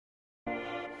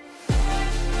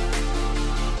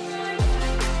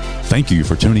Thank you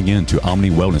for tuning in to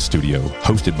Omni Wellness Studio,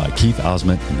 hosted by Keith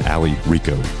Osment and Ali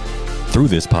Rico. Through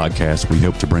this podcast, we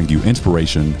hope to bring you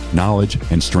inspiration, knowledge,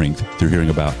 and strength through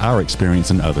hearing about our experience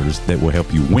and others that will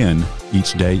help you win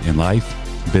each day in life,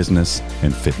 business,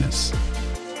 and fitness.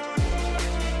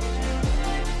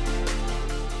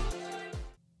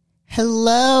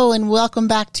 Hello, and welcome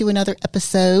back to another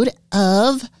episode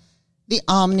of the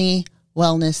Omni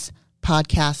Wellness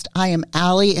Podcast. I am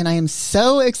Ali, and I am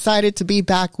so excited to be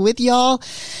back with y'all.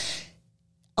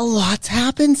 A lot's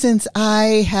happened since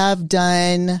I have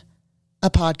done a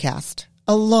podcast.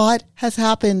 A lot has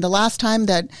happened. The last time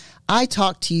that I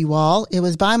talked to you all, it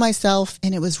was by myself,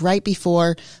 and it was right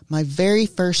before my very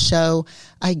first show.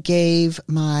 I gave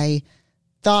my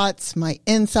thoughts, my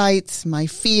insights, my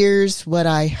fears, what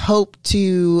I hope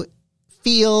to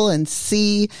feel and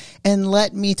see. And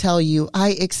let me tell you,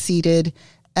 I exceeded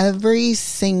every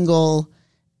single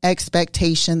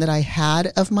expectation that I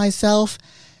had of myself,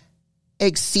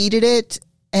 exceeded it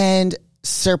and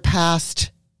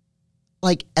surpassed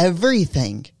like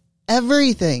everything.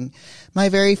 My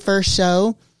very first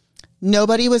show,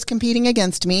 nobody was competing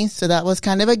against me, so that was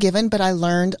kind of a given, but I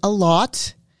learned a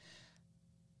lot.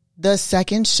 The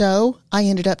second show, I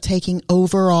ended up taking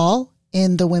overall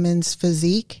in the women's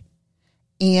physique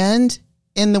and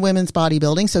in the women's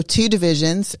bodybuilding. So 2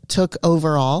 divisions took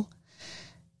overall,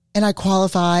 and I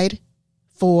qualified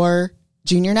for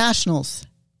junior nationals,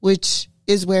 which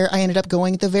is where I ended up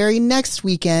going the very next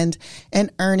weekend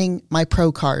and earning my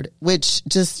pro card, which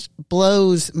just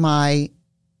blows my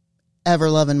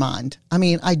ever-loving mind. I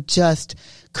mean, I just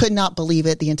could not believe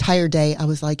it. The entire day, I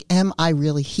was like, am I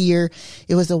really here?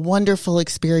 It was a wonderful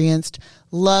experience.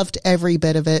 Loved every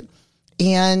bit of it.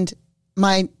 And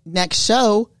my next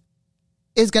show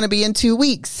is going to be in 2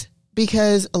 weeks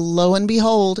because lo and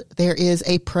behold, there is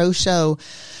a pro show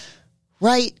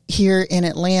right here in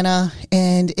Atlanta,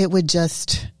 and it would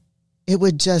just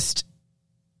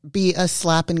be a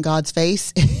slap in God's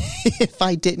face if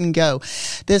I didn't go.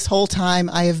 This whole time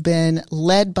I have been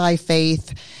led by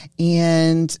faith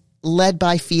and led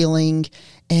by feeling,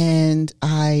 and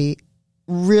I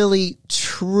really,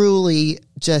 truly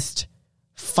just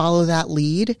follow that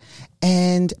lead.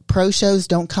 And pro shows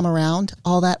don't come around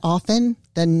all that often.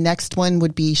 The next one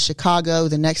would be Chicago.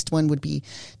 The next one would be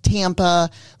Tampa.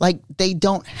 Like, they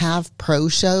don't have pro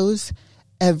shows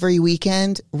every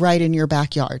weekend right in your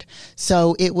backyard.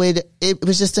 So it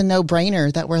was just a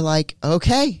no-brainer that we're like,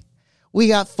 okay, we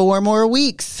got 4 more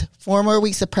weeks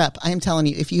of prep. I am telling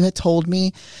you, if you had told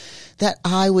me that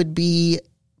I would be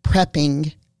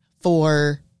prepping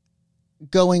for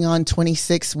going on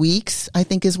 26 weeks, I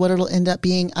think is what it'll end up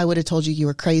being, I would have told you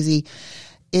were crazy.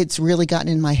 It's really gotten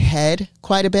in my head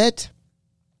quite a bit.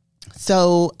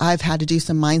 So I've had to do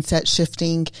some mindset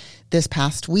shifting this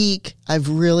past week. I've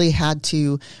really had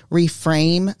to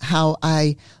reframe how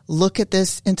I look at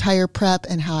this entire prep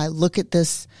and how I look at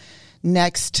this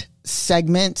next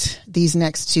segment, these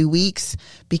next 2 weeks,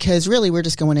 because really we're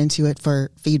just going into it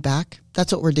for feedback.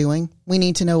 That's what we're doing. We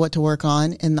need to know what to work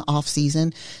on in the off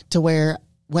season to where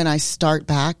when I start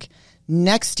back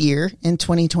next year in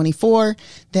 2024,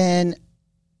 then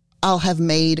I'll have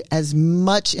made as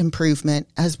much improvement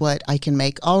as what I can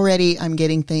make. Already I'm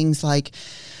getting things like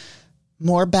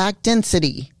more back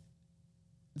density.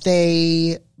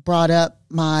 They brought up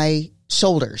my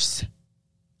shoulders.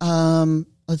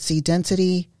 Let's see,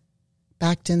 density,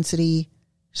 back density,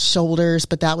 shoulders,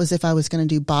 but that was if I was going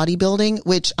to do bodybuilding,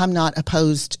 which I'm not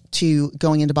opposed to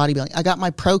going into bodybuilding. I got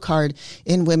my pro card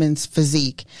in women's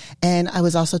physique, and I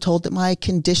was also told that my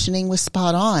conditioning was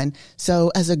spot on.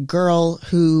 So as a girl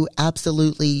who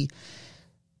absolutely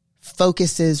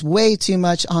focuses way too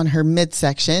much on her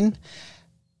midsection,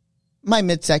 my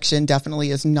midsection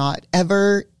definitely is not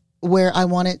ever where I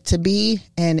want it to be,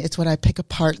 and it's what I pick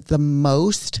apart the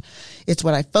most. It's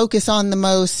what I focus on the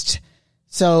most.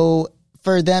 So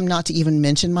for them not to even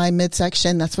mention my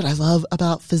midsection, that's what I love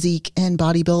about physique and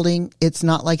bodybuilding. It's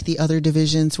not like the other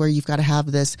divisions where you've got to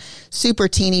have this super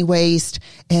teeny waist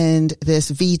and this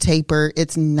V taper.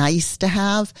 It's nice to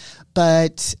have,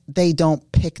 but they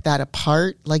don't pick that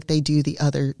apart like they do the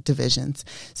other divisions.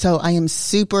 So I am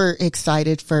super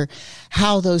excited for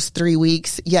how those 3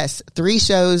 weeks, yes, 3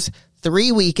 shows,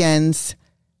 3 weekends,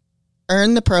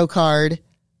 earn the pro card,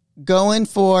 going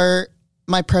for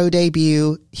my pro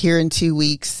debut here in 2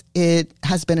 weeks. It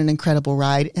has been an incredible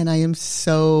ride, and I am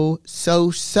so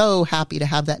happy to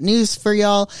have that news for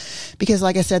y'all, because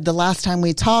like I said, the last time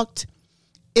we talked,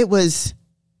 it was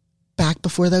back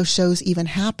before those shows even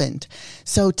happened.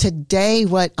 So today,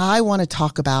 what I want to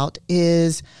talk about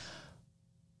is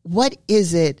what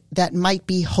is it that might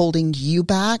be holding you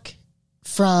back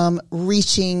from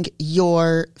reaching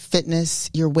your fitness,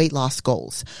 your weight loss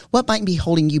goals? What might be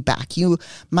holding you back? You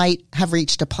might have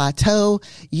reached a plateau.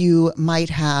 You might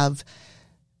have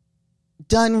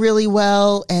done really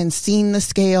well and seen the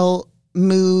scale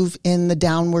move in the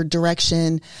downward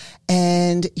direction.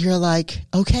 And you're like,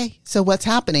 okay, so what's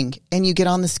happening? And you get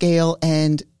on the scale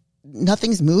and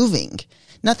nothing's moving.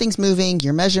 Nothing's moving.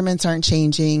 Your measurements aren't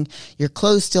changing. Your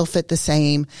clothes still fit the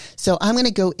same. So I'm going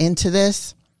to go into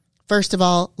this, first of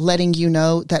all, letting you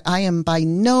know that I am by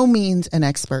no means an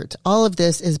expert. All of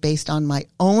this is based on my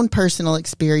own personal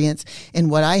experience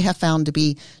and what I have found to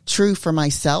be true for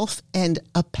myself and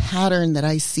a pattern that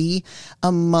I see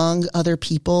among other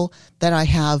people that I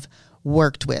have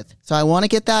worked with. So I want to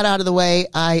get that out of the way.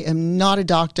 I am not a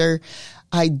doctor.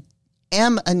 I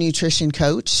am a nutrition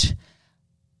coach.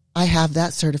 I have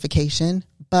that certification,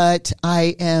 but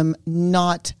I am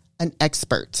not an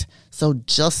expert. So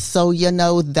just so you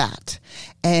know that.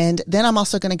 And then I'm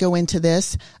also going to go into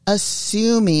this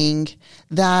assuming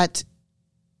that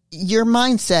your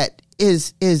mindset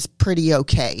is pretty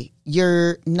okay.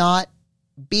 You're not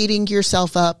beating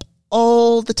yourself up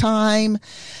all the time.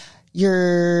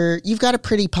 You've got a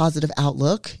pretty positive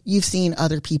outlook. You've seen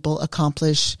other people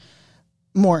accomplish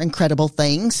more incredible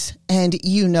things, and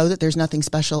you know that there's nothing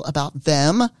special about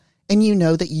them, and you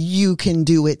know that you can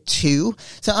do it too.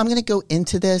 So I'm going to go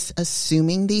into this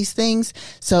assuming these things.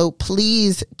 So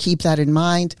please keep that in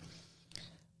mind.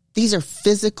 These are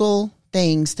physical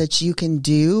things that you can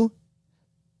do,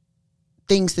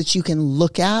 things that you can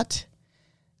look at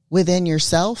within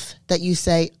yourself that you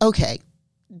say, okay,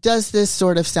 does this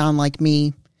sort of sound like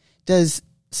me? Does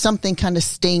something kind of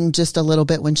sting just a little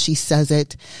bit when she says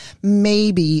it?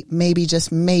 Maybe,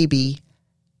 just maybe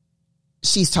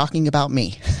she's talking about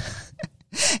me.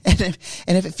 and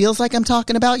if it feels like I'm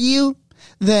talking about you,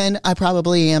 then I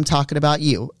probably am talking about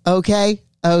you. Okay.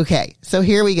 So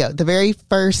here we go. The very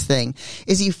first thing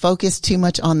is you focus too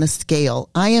much on the scale.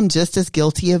 I am just as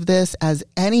guilty of this as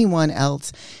anyone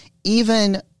else,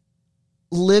 even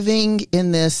living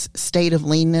in this state of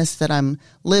leanness that I'm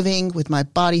living with my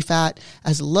body fat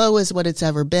as low as what it's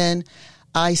ever been.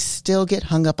 I still get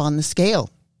hung up on the scale,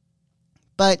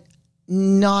 but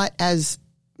not as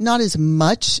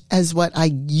much as what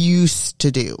I used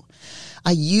to do.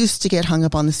 I used to get hung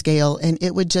up on the scale and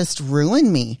it would just ruin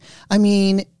me. I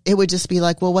mean, it would just be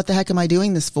like, well, what the heck am I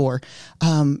doing this for?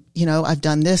 I've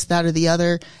done this, that, or the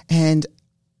other, and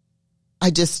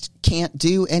I just can't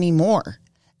do any more.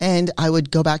 And I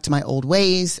would go back to my old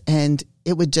ways, and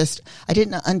it would I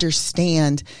didn't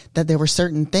understand that there were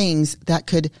certain things that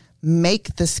could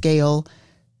make the scale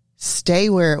stay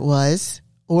where it was,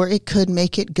 or it could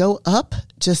make it go up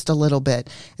just a little bit.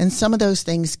 And some of those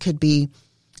things could be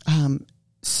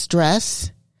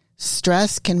stress.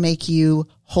 Stress can make you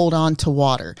hold on to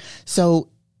water. So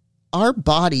our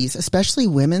bodies, especially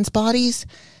women's bodies,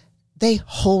 they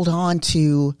hold on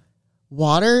to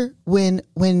water when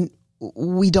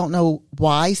we don't know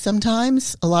why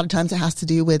sometimes. A lot of times it has to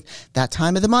do with that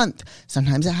time of the month.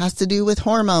 Sometimes it has to do with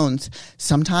hormones.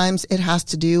 Sometimes it has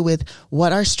to do with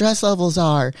what our stress levels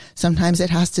are. Sometimes it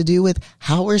has to do with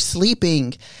how we're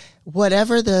sleeping.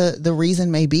 Whatever the reason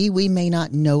may be, we may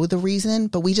not know the reason,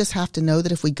 but we just have to know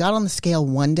that if we got on the scale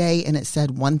one day and it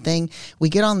said one thing, we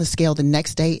get on the scale the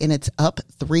next day and it's up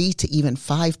 3 to even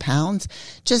 5 pounds,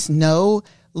 just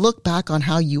look back on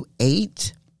how you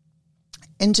ate,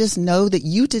 and just know that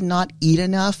you did not eat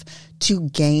enough to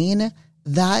gain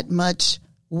that much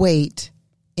weight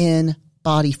in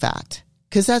body fat,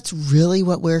 because that's really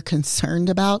what we're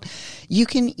concerned about. You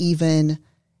can even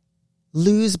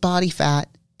lose body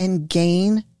fat and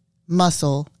gain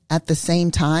muscle at the same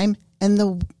time, and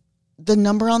the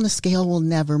number on the scale will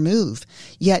never move.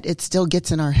 Yet it still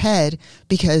gets in our head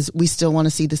because we still want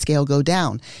to see the scale go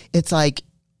down. It's like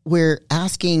we're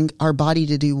asking our body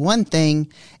to do one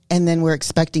thing and then we're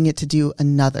expecting it to do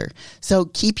another. So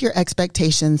keep your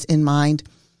expectations in mind.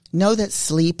 Know that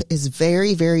sleep is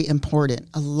very, very important.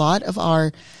 A lot of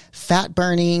our fat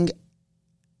burning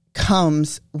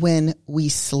comes when we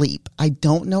sleep. I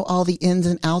don't know all the ins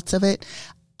and outs of it.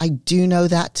 I do know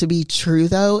that to be true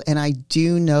though. And I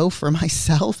do know for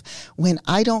myself, when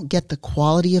I don't get the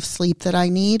quality of sleep that I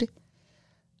need,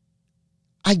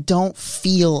 I don't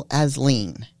feel as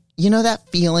lean. You know that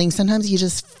feeling? Sometimes you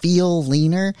just feel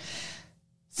leaner.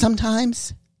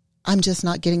 Sometimes I'm just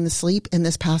not getting the sleep. And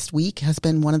this past week has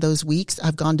been one of those weeks.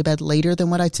 I've gone to bed later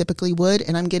than what I typically would,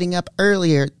 and I'm getting up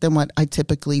earlier than what I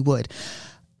typically would.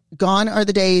 Gone are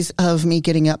the days of me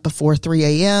getting up before 3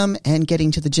 a.m. and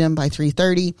getting to the gym by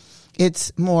 3:30.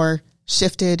 It's more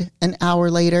shifted an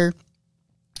hour later,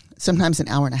 sometimes an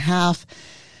hour and a half.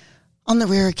 on the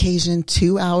rare occasion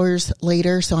 2 hours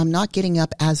later. So I'm not getting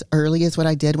up as early as what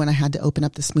I did when I had to open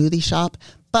up the smoothie shop.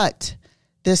 But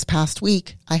this past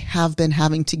week, I have been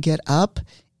having to get up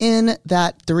in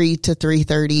that 3 to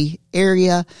 3:30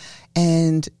 area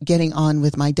and getting on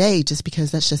with my day, just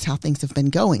because that's just how things have been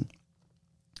going.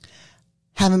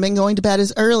 Haven't been going to bed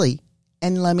as early.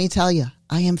 And let me tell you,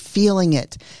 I am feeling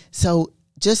it. So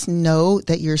just know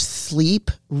that your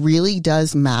sleep really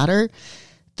does matter.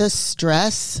 The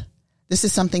stress, this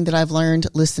is something that I've learned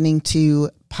listening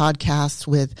to podcasts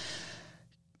with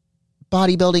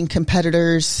bodybuilding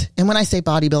competitors. And when I say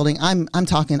bodybuilding,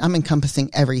 I'm encompassing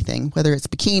everything, whether it's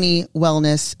bikini,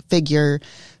 wellness, figure,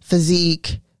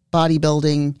 physique,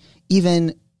 bodybuilding,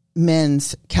 even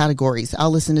men's categories.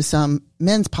 I'll listen to some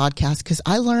men's podcasts because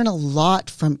I learn a lot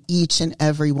from each and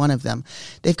every one of them.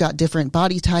 They've got different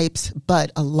body types,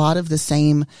 but a lot of the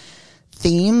same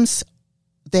themes.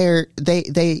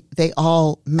 They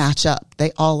all match up.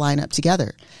 They all line up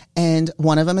together. And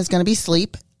one of them is going to be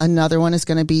sleep. Another one is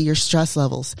going to be your stress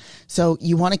levels. So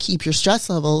you want to keep your stress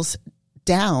levels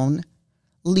down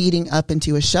leading up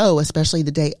into a show, especially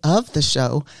the day of the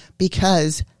show,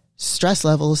 because stress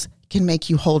levels can make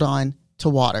you hold on to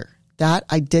water. That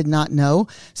I did not know.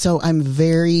 So I'm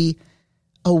very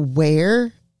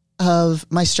aware of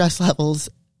my stress levels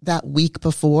that week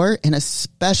before, and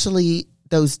especially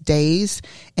those days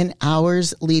and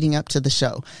hours leading up to the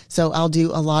show. So I'll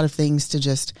do a lot of things to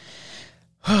just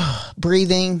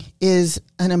breathing is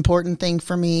an important thing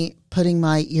for me. Putting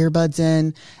my earbuds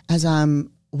in as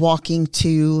I'm walking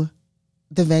to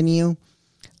the venue,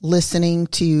 listening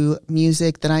to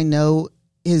music that I know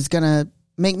is going to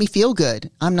make me feel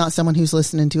good. I'm not someone who's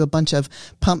listening to a bunch of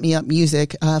pump me up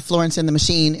music. Florence and the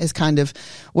Machine is kind of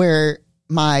where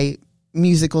my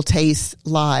musical tastes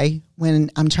lie when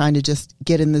I'm trying to just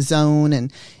get in the zone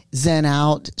and zen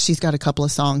out. She's got a couple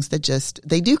of songs that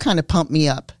they do kind of pump me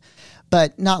up,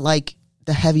 but not like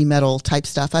the heavy metal type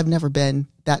stuff. I've never been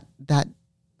that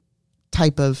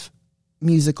type of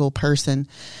musical person,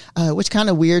 which kind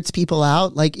of weirds people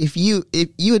out. Like if you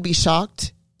would be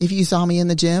shocked if you saw me in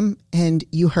the gym and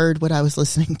you heard what I was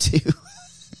listening to.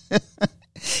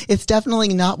 It's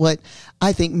definitely not what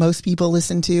I think most people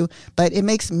listen to, but it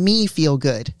makes me feel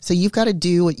good. So you've got to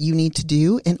do what you need to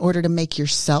do in order to make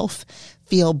yourself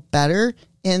feel better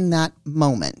in that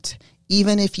moment.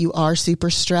 Even if you are super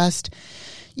stressed,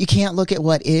 you can't look at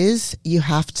what is. You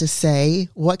have to say,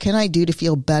 what can I do to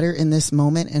feel better in this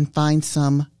moment and find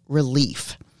some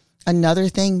relief? Another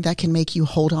thing that can make you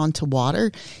hold on to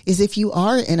water is if you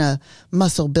are in a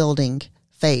muscle building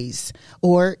phase,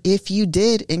 or if you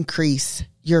did increase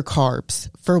your carbs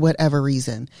for whatever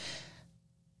reason.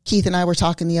 Keith and I were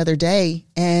talking the other day,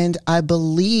 and I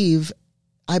believe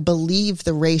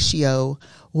the ratio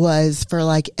was for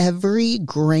like every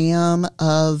gram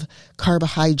of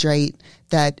carbohydrate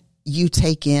that you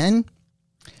take in,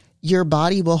 your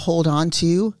body will hold on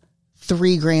to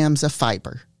 3 grams of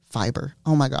fiber.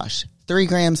 Oh my gosh, 3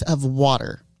 grams of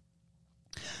water.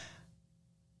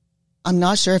 I'm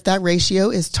not sure if that ratio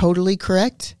is totally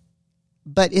correct,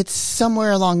 but it's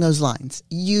somewhere along those lines.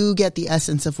 You get the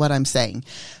essence of what I'm saying.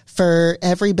 For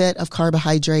every bit of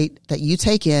carbohydrate that you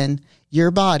take in, your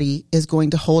body is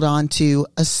going to hold on to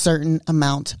a certain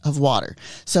amount of water.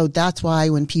 So that's why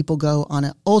when people go on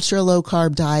an ultra low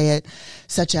carb diet,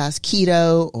 such as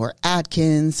keto or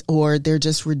Atkins, or they're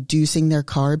just reducing their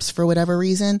carbs for whatever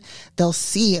reason, they'll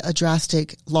see a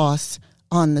drastic loss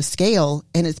on the scale,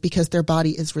 and it's because their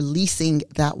body is releasing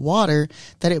that water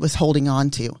that it was holding on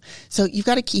to. So you've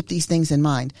got to keep these things in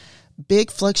mind.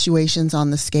 Big fluctuations on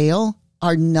the scale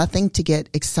are nothing to get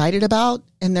excited about,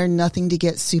 and they're nothing to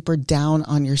get super down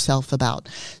on yourself about.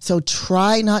 So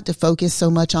try not to focus so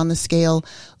much on the scale.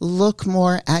 Look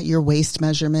more at your waist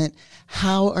measurement.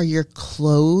 How are your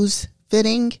clothes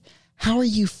fitting? How are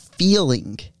you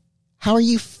feeling?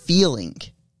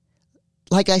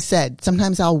 Like I said,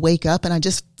 sometimes I'll wake up and I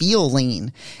just feel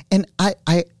lean. And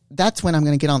that's when I'm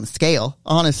going to get on the scale,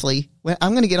 honestly. When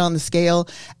I'm going to get on the scale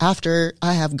after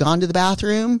I have gone to the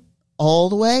bathroom all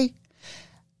the way,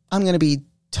 I'm going to be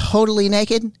totally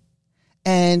naked,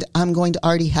 and I'm going to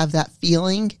already have that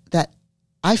feeling that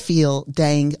I feel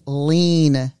dang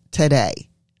lean today.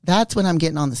 That's when I'm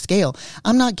getting on the scale.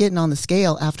 I'm not getting on the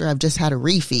scale after I've just had a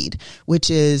refeed, which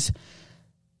is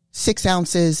 6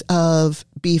 ounces of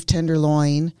beef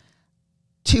tenderloin,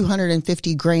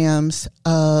 250 grams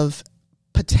of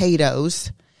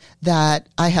potatoes that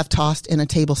I have tossed in a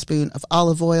tablespoon of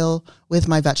olive oil with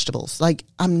my vegetables. Like,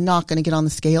 I'm not going to get on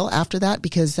the scale after that,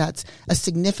 because that's a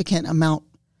significant amount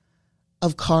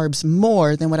of carbs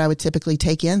more than what I would typically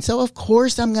take in. So of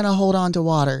course I'm going to hold on to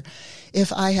water.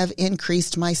 If I have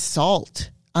increased my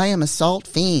salt, I am a salt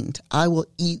fiend. I will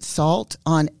eat salt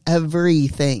on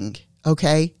everything.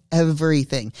 Okay.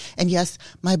 Everything. And yes,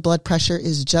 my blood pressure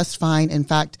is just fine. In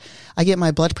fact, I get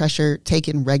my blood pressure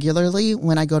taken regularly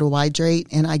when I go to Hydrate,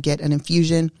 and I get an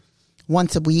infusion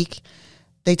once a week.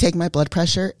 They take my blood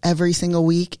pressure every single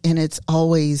week, and it's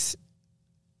always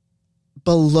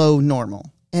below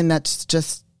normal. And that's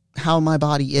just how my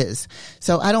body is.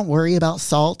 So I don't worry about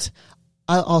salt.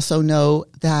 I also know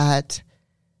that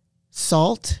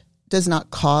salt does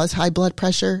not cause high blood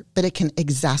pressure, but it can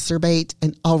exacerbate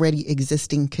an already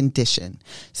existing condition.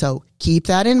 So keep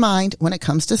that in mind when it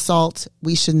comes to salt.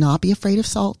 We should not be afraid of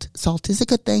salt. Salt is a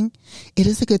good thing. It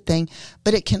is a good thing,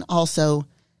 but it can also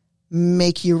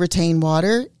make you retain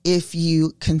water if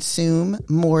you consume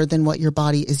more than what your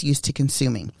body is used to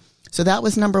consuming. So that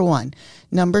was number one.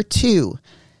 Number two,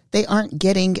 they aren't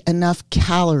getting enough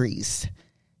calories,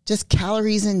 just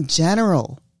calories in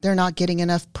general. They're not getting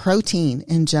enough protein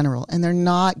in general, and they're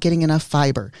not getting enough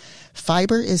fiber.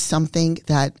 Fiber is something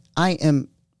that I am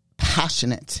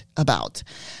passionate about.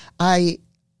 I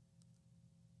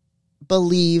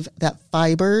believe that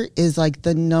fiber is like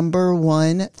the number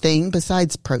one thing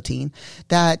besides protein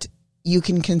that you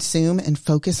can consume and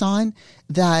focus on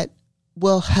that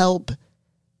will help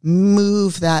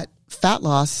move that fat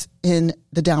loss in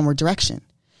the downward direction.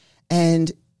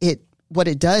 And what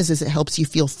it does is it helps you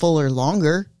feel fuller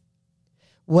longer.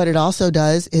 What it also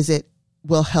does is it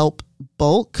will help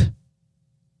bulk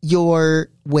your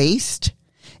waist,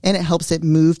 and it helps it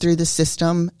move through the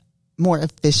system more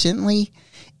efficiently.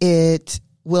 It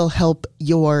will help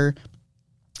your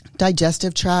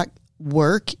digestive tract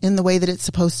work in the way that it's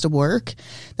supposed to work.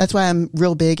 That's why I'm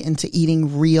real big into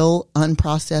eating real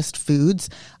unprocessed foods.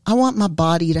 I want my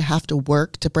body to have to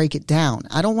work to break it down.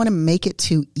 I don't want to make it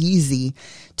too easy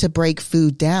to break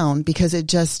food down because it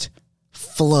just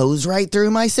flows right through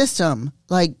my system.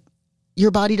 Like, your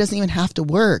body doesn't even have to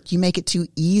work. You make it too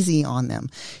easy on them.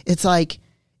 It's like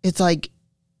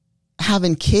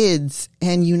having kids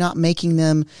and you not making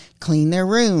them clean their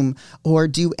room or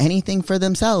do anything for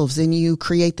themselves, and you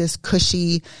create this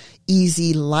cushy,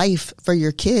 easy life for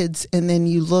your kids, and then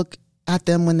you look at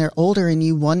them when they're older and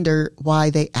you wonder why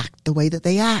they act the way that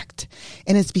they act.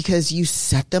 And it's because you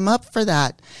set them up for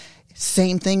that.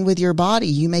 Same thing with your body.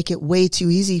 You make it way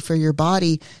too easy for your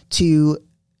body to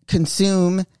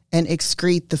consume and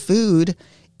excrete the food.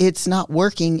 It's not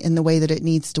working in the way that it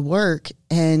needs to work,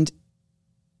 and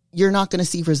you're not going to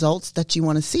see results that you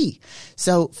want to see.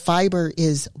 So fiber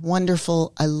is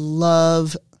wonderful. Y'all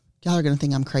are going to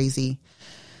think I'm crazy.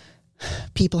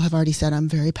 People have already said I'm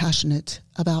very passionate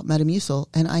about Metamucil,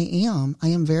 and I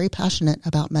am very passionate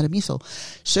about Metamucil.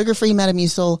 Sugar-free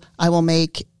Metamucil, I will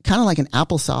make kind of like an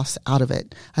applesauce out of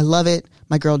it. I love it.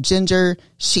 My girl Ginger,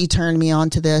 she turned me on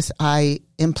to this. I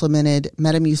implemented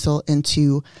Metamucil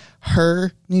into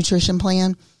her nutrition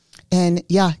plan. And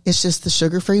yeah, it's just the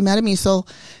sugar-free Metamucil.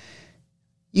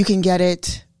 You can get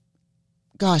it,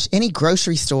 any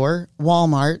grocery store,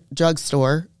 Walmart,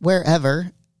 drugstore,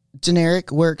 wherever.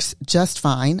 Generic works just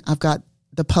fine. I've got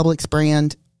the Publix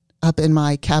brand up in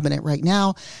my cabinet right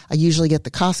now. I usually get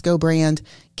the Costco brand.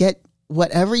 Get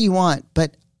whatever you want,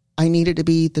 but I need it to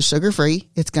be the sugar-free.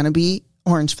 It's going to be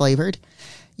orange flavored.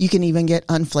 You can even get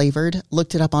unflavored.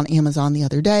 Looked it up on Amazon the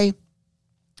other day.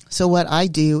 So what I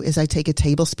do is I take a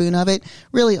tablespoon of it.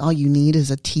 Really all you need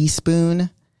is a teaspoon.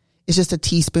 It's just a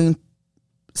teaspoon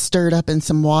stirred up in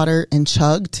some water and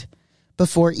chugged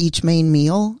before each main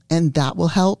meal, and that will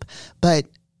help. But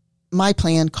my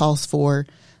plan calls for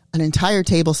an entire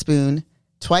tablespoon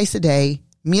twice a day,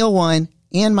 meal 1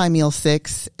 and my meal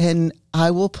 6, and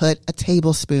I will put a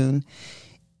tablespoon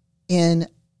in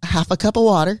half a cup of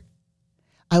water.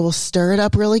 I will stir it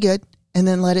up really good and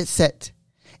then let it sit.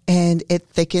 And it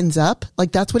thickens up.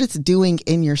 Like, that's what it's doing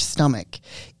in your stomach.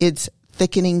 It's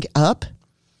thickening up,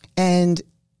 and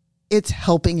it's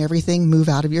helping everything move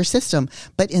out of your system.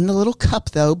 But in the little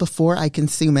cup, though, before I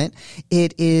consume it,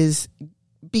 it's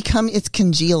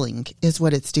congealing is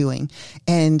what it's doing.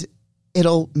 And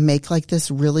it'll make like this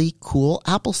really cool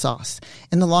applesauce.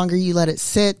 And the longer you let it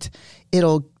sit,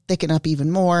 it'll thicken up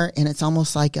even more. And it's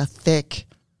almost like a thick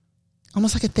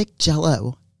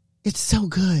Jell-O. It's so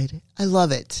good. I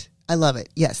love it.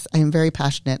 Yes, I am very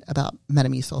passionate about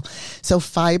Metamucil. So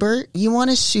fiber, you want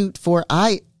to shoot for,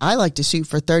 I like to shoot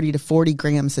for 30 to 40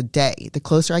 grams a day. The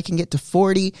closer I can get to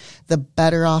 40, the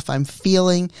better off I'm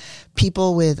feeling.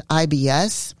 People with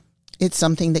IBS, it's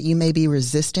something that you may be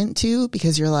resistant to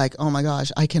because you're like, oh my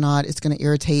gosh, I cannot, it's going to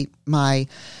irritate my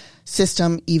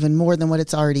system even more than what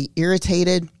it's already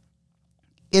irritated.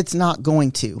 It's not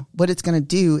going to. What it's going to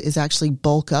do is actually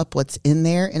bulk up what's in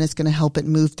there, and it's going to help it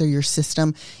move through your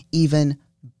system even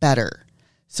better.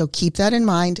 So keep that in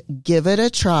mind. Give it a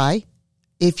try.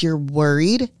 If you're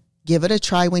worried, give it a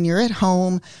try when you're at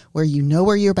home, where you know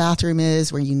where your bathroom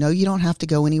is, where you know you don't have to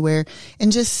go anywhere,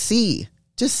 and just see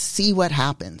what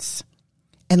happens.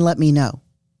 And let me know.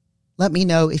 Let me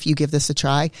know if you give this a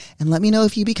try, and let me know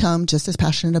if you become just as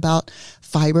passionate about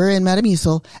fiber and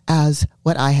Metamucil as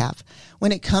what I have.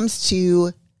 When it comes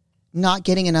to not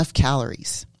getting enough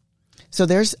calories, so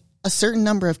there's a certain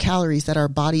number of calories that our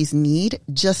bodies need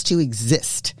just to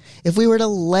exist. If we were to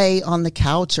lay on the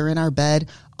couch or in our bed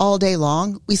all day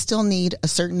long, we still need a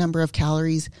certain number of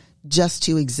calories just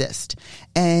to exist.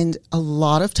 And a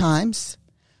lot of times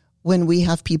when we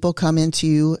have people come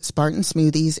into Spartan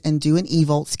Smoothies and do an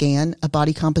eVolt scan, a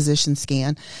body composition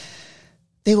scan,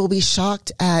 they will be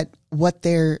shocked at what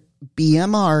their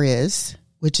BMR is,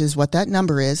 which is what that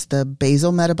number is, the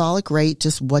basal metabolic rate,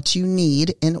 just what you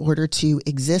need in order to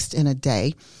exist in a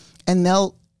day. And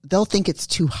they'll think it's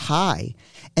too high,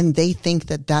 and they think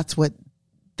that that's what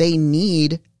they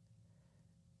need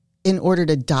in order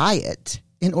to diet,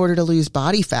 in order to lose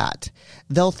body fat.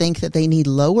 They'll think that they need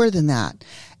lower than that.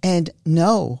 And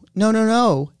no.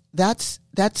 That's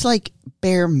like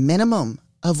bare minimum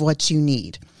of what you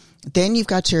need. Then you've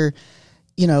got your,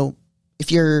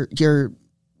 if you're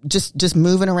just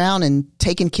moving around and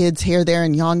taking kids here, there,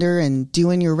 and yonder and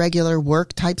doing your regular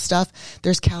work type stuff,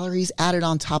 there's calories added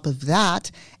on top of that.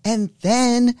 And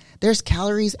then there's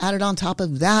calories added on top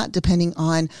of that depending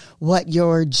on what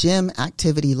your gym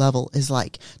activity level is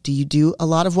like. Do you do a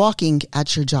lot of walking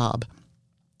at your job?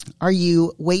 Are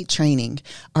you weight training?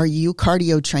 Are you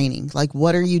cardio training? Like,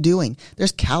 what are you doing?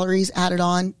 There's calories added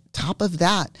on top of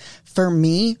that. For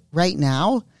me right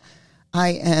now,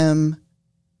 I am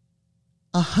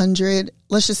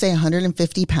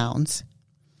 150 pounds.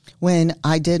 When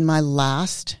I did my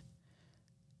last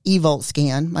eVolt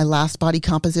scan, my last body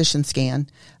composition scan,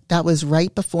 that was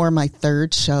right before my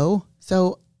third show.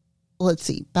 So let's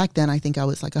see, back then I think I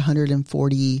was like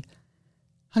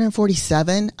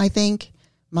 147, I think.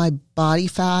 My body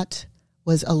fat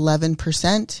was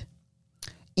 11%,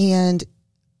 and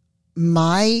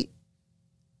my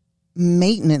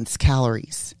maintenance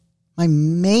calories,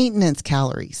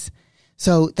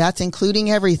 so that's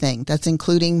including everything. That's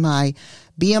including my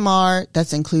BMR.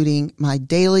 That's including my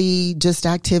daily just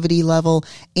activity level.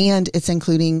 And it's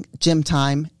including gym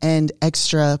time and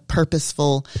extra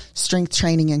purposeful strength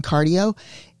training and cardio,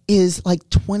 is like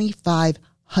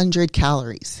 2,500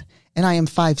 calories. And I am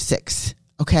 5'6".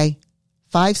 Okay.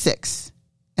 5'6",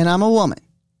 and I'm a woman.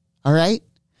 All right.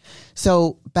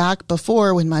 So back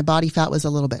before, when my body fat was a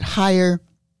little bit higher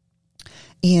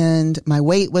and my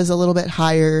weight was a little bit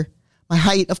higher, my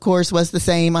height, of course, was the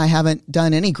same. I haven't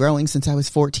done any growing since I was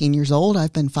 14 years old.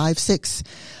 I've been 5'6"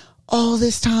 all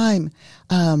this time.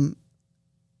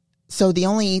 So the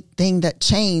only thing that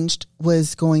changed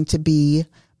was going to be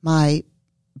my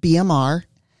BMR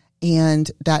and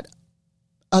that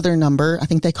other number. I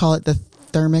think they call it the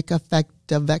thermic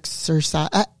effect of exercise.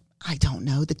 I don't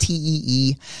know, the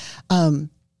TEE.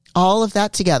 All of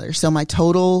that together. So my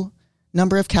total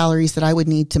number of calories that I would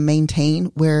need to maintain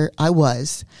where I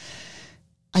was,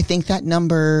 I think that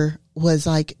number was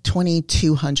like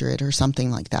 2,200 or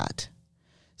something like that.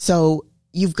 So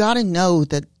you've got to know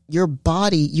that your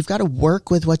body, you've got to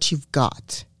work with what you've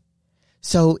got.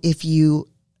 So if you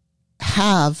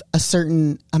have a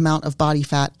certain amount of body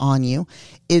fat on you,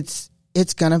 it's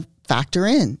going to factor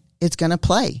in. It's going to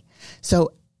play.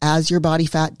 So as your body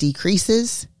fat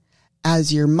decreases,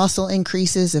 as your muscle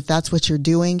increases, if that's what you're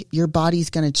doing, your body's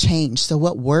going to change. So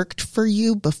what worked for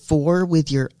you before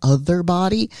with your other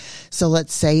body, so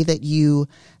let's say that you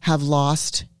have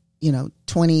lost,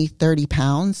 20, 30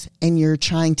 pounds and you're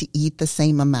trying to eat the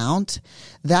same amount,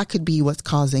 that could be what's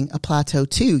causing a plateau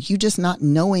too. You just not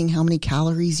knowing how many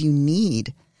calories you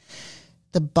need.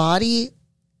 The body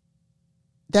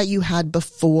that you had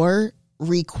before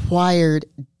required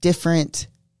different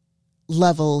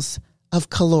levels of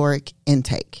caloric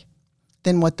intake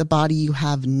than what the body you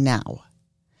have now.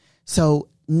 So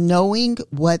knowing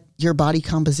what your body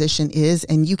composition is,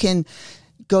 and you can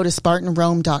go to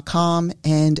SpartanRome.com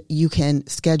and you can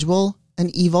schedule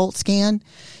an eVolt scan.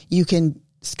 You can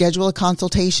schedule a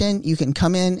consultation. You can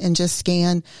come in and just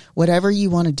scan whatever you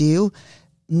want to do.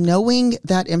 Knowing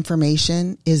that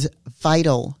information is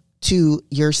vital to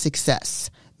your success.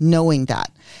 Knowing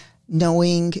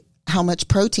how much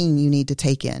protein you need to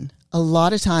take in. A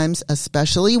lot of times,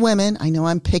 especially women, I know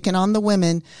I'm picking on the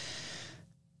women,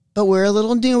 but we're a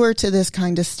little newer to this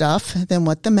kind of stuff than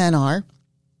what the men are.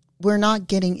 We're not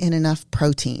getting in enough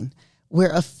protein.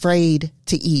 We're afraid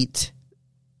to eat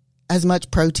as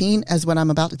much protein as what I'm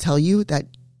about to tell you that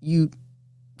you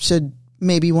should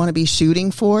maybe want to be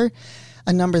shooting for.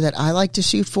 A number that I like to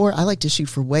shoot for, I like to shoot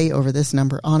for way over this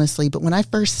number, honestly. But when I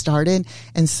first started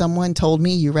and someone told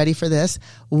me, you ready for this?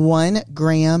 1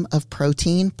 gram of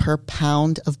protein per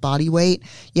pound of body weight.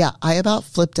 Yeah, I about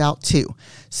flipped out too.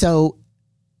 So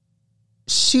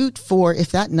shoot for,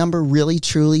 if that number really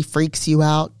truly freaks you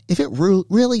out, if it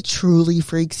really truly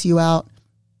freaks you out,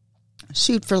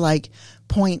 shoot for like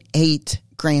 0.8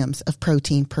 grams of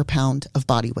protein per pound of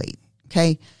body weight.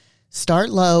 Okay. Start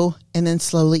low and then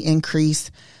slowly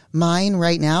increase. Mine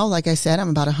right now, like I said, I'm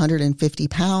about 150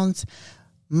 pounds.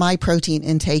 My protein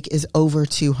intake is over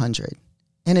 200.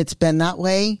 And it's been that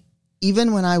way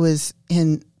even when I was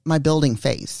in my building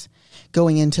phase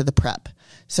going into the prep.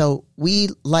 So we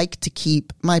like to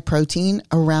keep my protein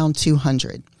around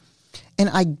 200. And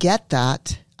I get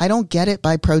that. I don't get it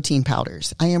by protein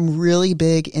powders. I am really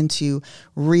big into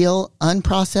real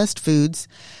unprocessed foods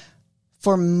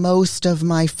for most of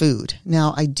my food.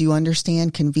 Now, I do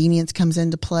understand convenience comes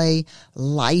into play.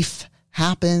 Life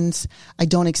happens. I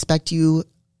don't expect you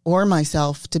or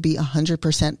myself to be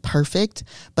 100% perfect,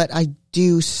 but I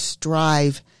do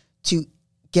strive to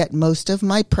get most of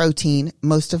my protein,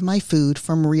 most of my food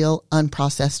from real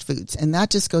unprocessed foods. And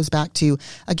that just goes back to,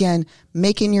 again,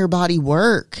 making your body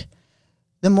work.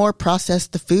 The more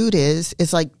processed the food is,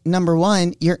 it's like, number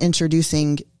one, you're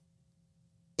introducing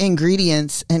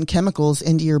ingredients and chemicals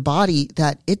into your body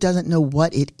that it doesn't know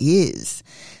what it is.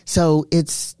 So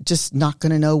it's just not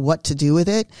going to know what to do with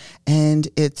it. And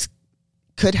it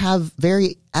could have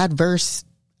very adverse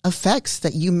effects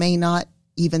that you may not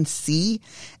even see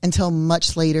until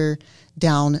much later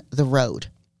down the road.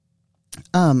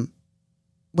 When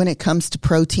it comes to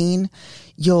protein,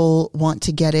 you'll want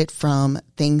to get it from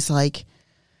things like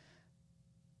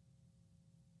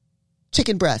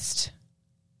chicken breast,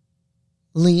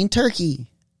 lean turkey,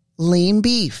 lean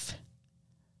beef,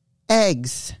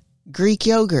 eggs, Greek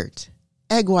yogurt,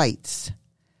 egg whites.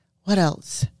 What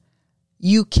else?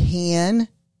 You can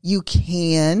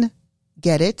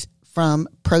get it from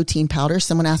protein powder.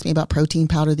 Someone asked me about protein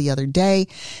powder the other day,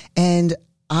 and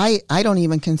I don't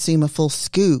even consume a full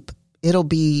scoop. It'll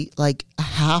be like a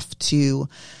half to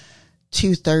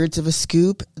 2/3 of a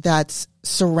scoop that's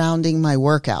surrounding my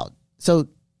workout. So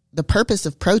the purpose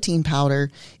of protein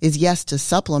powder is, yes, to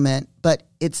supplement, but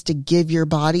it's to give your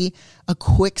body a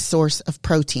quick source of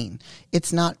protein.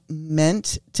 It's not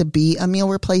meant to be a meal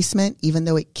replacement, even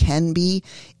though it can be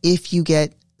if you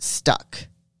get stuck.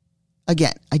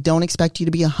 Again, I don't expect you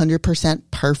to be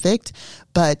 100% perfect,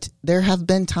 but there have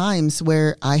been times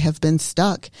where I have been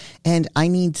stuck and I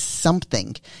need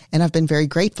something. And I've been very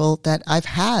grateful that I've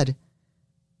had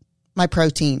my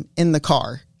protein in the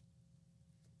car.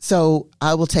 So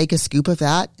I will take a scoop of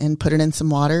that and put it in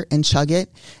some water and chug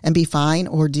it and be fine,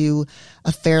 or do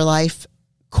a Fairlife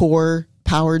Core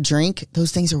Power drink.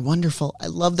 Those things are wonderful. I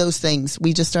love those things.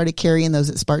 We just started carrying those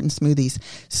at Spartan Smoothies.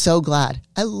 So glad.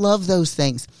 I love those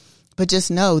things. But just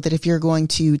know that if you're going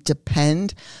to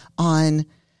depend on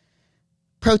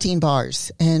protein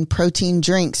bars and protein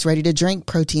drinks, ready to drink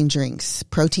protein drinks,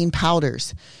 protein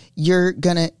powders, you're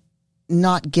going to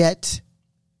not get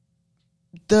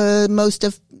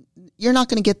you're not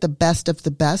going to get the best of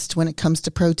the best when it comes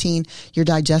to protein. Your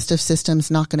digestive system's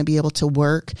not going to be able to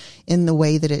work in the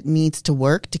way that it needs to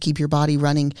work to keep your body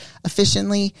running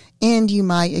efficiently. And you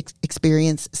might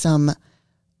experience some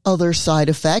other side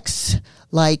effects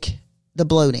like the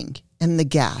bloating and the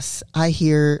gas. I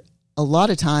hear a lot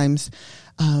of times,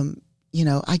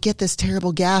 I get this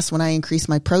terrible gas when I increase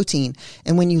my protein.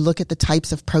 And when you look at the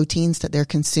types of proteins that they're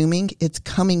consuming, it's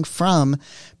coming from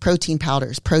protein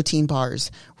powders, protein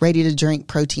bars, ready to drink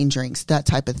protein drinks, that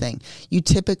type of thing. You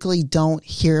typically don't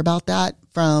hear about that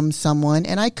from someone,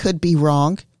 and I could be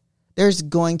wrong. There's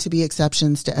going to be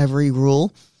exceptions to every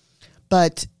rule,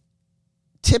 but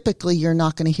typically you're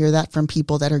not going to hear that from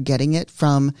people that are getting it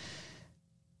from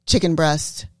chicken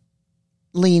breast,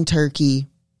 lean turkey,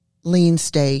 lean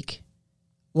steak,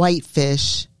 white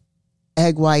fish,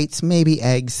 egg whites, maybe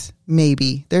eggs,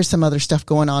 maybe. There's some other stuff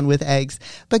going on with eggs,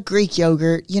 but Greek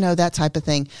yogurt, that type of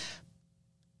thing.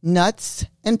 Nuts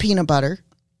and peanut butter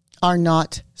are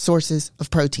not sources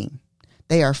of protein.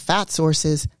 They are fat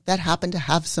sources that happen to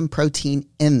have some protein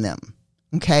in them.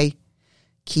 Okay?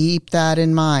 Keep that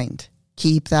in mind.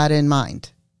 Keep that in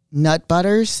mind. Nut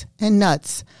butters and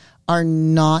nuts are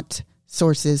not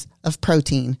sources of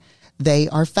protein. They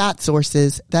are fat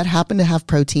sources that happen to have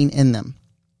protein in them.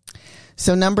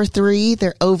 So number 3,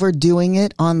 they're overdoing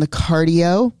it on the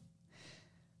cardio.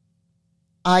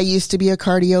 I used to be a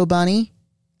cardio bunny.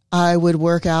 I would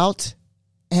work out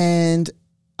and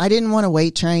I didn't want to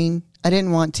weight train. I didn't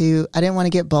want to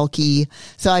get bulky.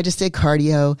 So I just did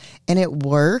cardio and it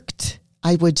worked.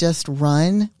 I would just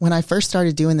run. When I first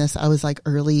started doing this, I was like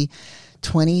early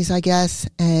 20s, I guess.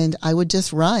 And I would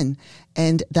just run.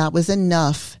 And that was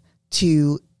enough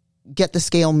to get the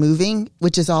scale moving,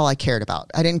 which is all I cared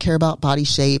about. I didn't care about body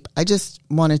shape. I just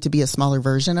wanted to be a smaller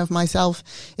version of myself.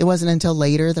 It wasn't until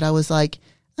later that I was like,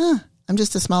 I'm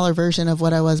just a smaller version of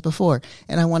what I was before.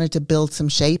 And I wanted to build some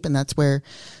shape. And that's where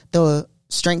the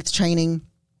strength training,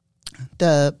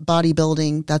 the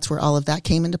bodybuilding, that's where all of that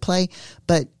came into play.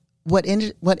 But what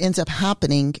ends up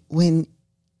happening when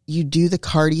you do the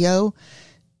cardio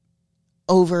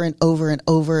over and over and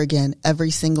over again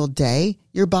every single day,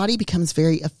 your body becomes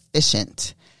very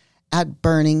efficient at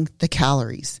burning the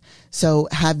calories. So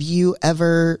have you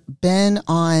ever been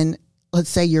on, let's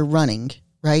say you're running,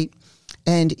 right?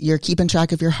 And you're keeping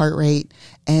track of your heart rate,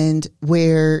 and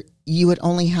where you would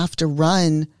only have to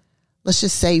run, let's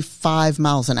just say 5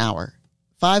 miles an hour.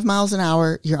 5 miles an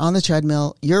hour, you're on the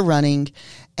treadmill, you're running,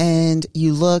 and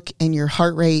you look and your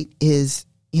heart rate is,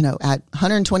 at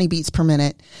 120 beats per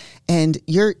minute, and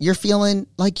you're feeling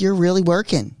like you're really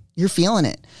working. You're feeling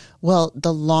it. Well,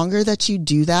 the longer that you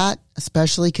do that,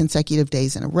 especially consecutive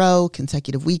days in a row,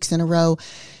 consecutive weeks in a row,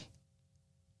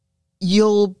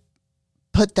 you'll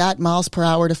put that miles per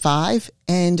hour to 5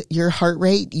 and your heart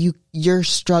rate, you're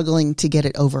struggling to get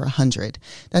it over 100.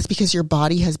 That's because your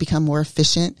body has become more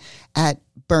efficient at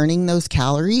burning those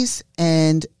calories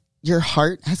and your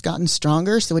heart has gotten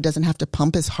stronger. So it doesn't have to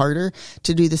pump as harder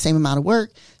to do the same amount of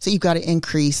work. So you've got to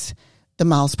increase the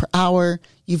miles per hour.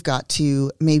 You've got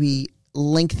to maybe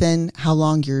lengthen how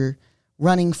long you're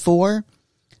running for.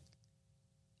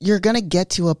 You're going to get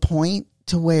to a point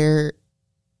to where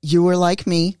you were like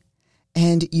me,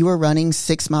 and you were running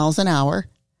 6 miles an hour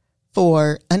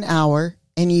for an hour,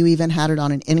 and you even had it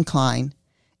on an incline,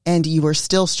 and you were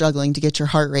still struggling to get your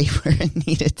heart rate where it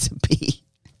needed to be.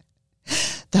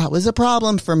 That was a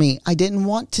problem for me. I didn't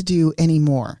want to do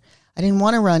anymore. I didn't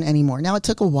want to run anymore. Now, it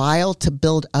took a while to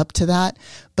build up to that,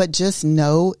 but just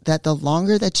know that the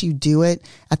longer that you do it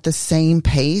at the same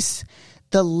pace,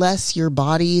 the less your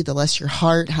body, the less your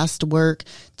heart has to work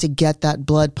to get that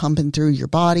blood pumping through your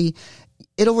body.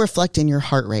 It'll reflect in your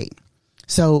heart rate.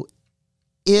 So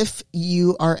if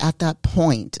you are at that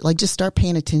point, like, just start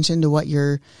paying attention to what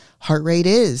your heart rate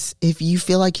is. If you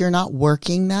feel like you're not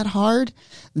working that hard,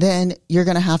 then you're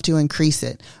going to have to increase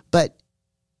it. But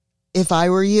if I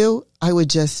were you, I would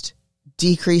just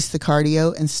decrease the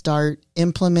cardio and start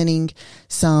implementing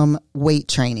some weight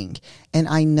training. And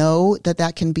I know that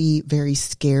that can be very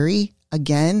scary,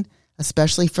 again,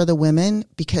 especially for the women,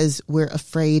 because we're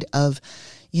afraid of,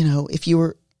 if you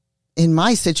were in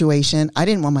my situation, I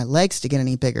didn't want my legs to get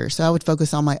any bigger. So I would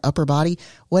focus on my upper body.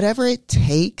 Whatever it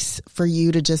takes for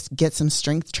you to just get some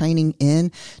strength training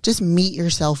in, just meet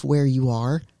yourself where you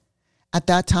are. At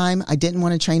that time, I didn't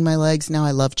want to train my legs. Now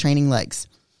I love training legs.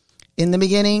 In the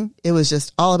beginning, it was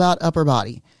just all about upper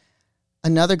body.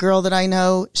 Another girl that I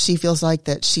know, she feels like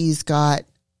that she's got,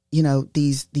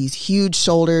 these huge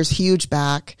shoulders, huge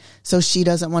back. So she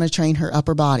doesn't want to train her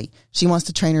upper body. She wants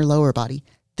to train her lower body.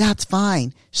 That's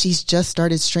fine. She's just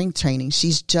started strength training.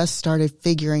 She's just started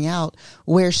figuring out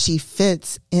where she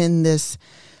fits in this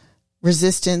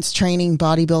resistance training,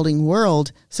 bodybuilding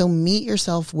world. So meet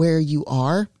yourself where you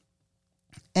are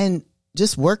and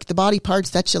just work the body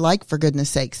parts that you like, for goodness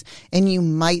sakes. And you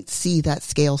might see that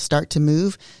scale start to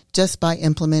move just by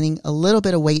implementing a little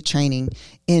bit of weight training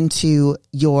into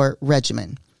your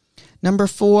regimen. Number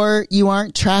 4, you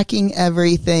aren't tracking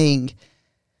everything.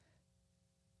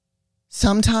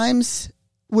 Sometimes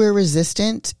we're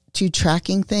resistant to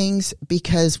tracking things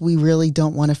because we really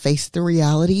don't want to face the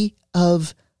reality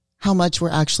of how much we're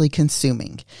actually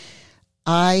consuming.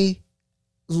 I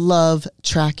love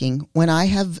tracking. When I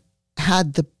have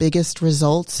had the biggest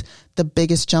results, the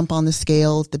biggest jump on the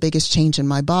scale, the biggest change in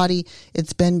my body,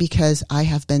 it's been because I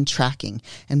have been tracking.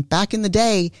 And back in the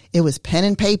day, it was pen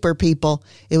and paper, people.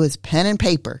 It was pen and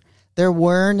paper. There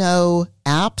were no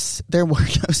apps. There were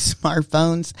no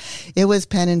smartphones. It was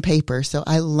pen and paper. So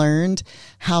I learned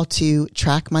how to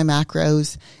track my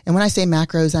macros. And when I say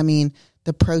macros, I mean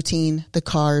the protein, the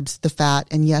carbs, the fat.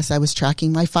 And yes, I was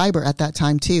tracking my fiber at that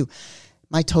time too.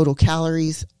 My total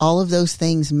calories, all of those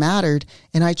things mattered.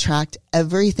 And I tracked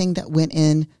everything that went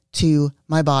into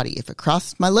my body. If it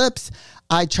crossed my lips,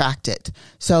 I tracked it.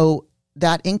 So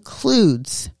that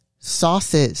includes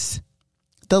sauces.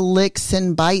 the licks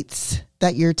and bites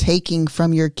that you're taking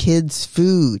from your kids'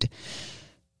 food.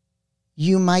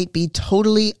 You might be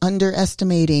totally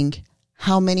underestimating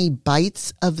how many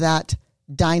bites of that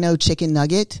dino chicken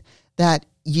nugget that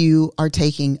you are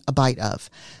taking a bite of.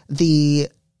 The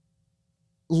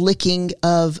licking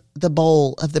of the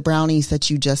bowl of the brownies that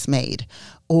you just made,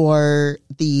 or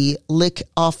the lick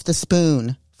off the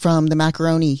spoon from the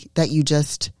macaroni that you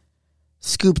just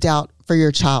scooped out for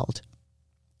your child.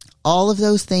 All of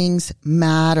those things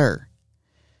matter.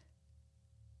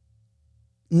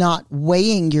 Not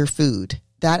weighing your food,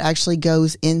 that actually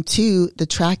goes into the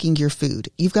tracking your food.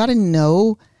 You've got to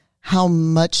know how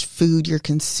much food you're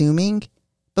consuming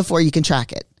before you can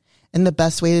track it. And the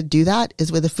best way to do that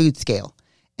is with a food scale.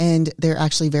 And they're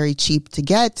actually very cheap to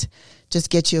get. Just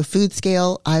get you a food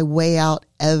scale. I weigh out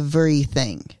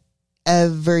everything.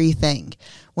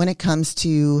 When it comes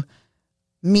to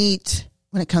meat,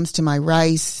 when it comes to my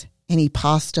rice, any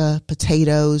pasta,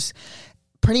 potatoes,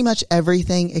 pretty much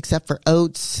everything except for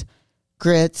oats,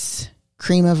 grits,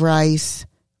 cream of rice,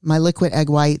 my liquid egg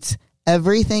whites,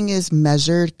 everything is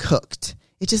measured, cooked.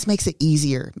 It just makes it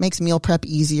easier, makes meal prep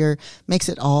easier, makes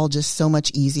it all just so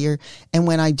much easier. And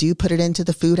when I do put it into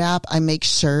the food app, I make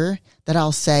sure that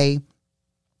I'll say,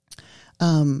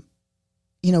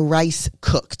 rice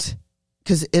cooked,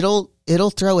 because it'll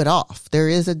throw it off. There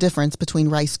is a difference between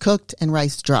rice cooked and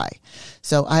rice dry.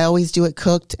 So I always do it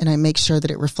cooked, and I make sure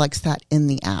that it reflects that in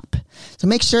the app. So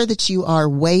make sure that you are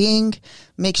weighing,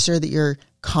 make sure that you're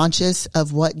conscious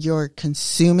of what you're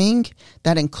consuming.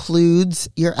 That includes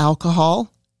your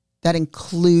alcohol. That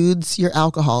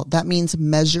means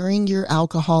measuring your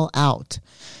alcohol out.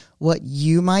 What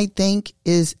you might think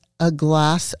is a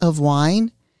glass of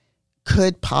wine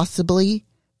could possibly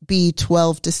be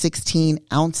 12 to 16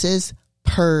 ounces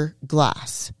per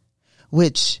glass,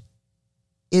 which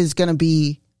is going to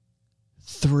be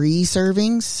 3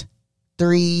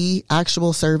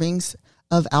 actual servings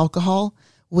of alcohol,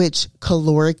 which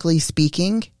calorically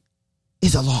speaking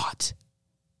is a lot.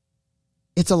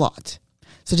 It's a lot.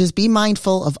 So just be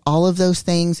mindful of all of those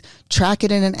things. Track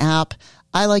it in an app.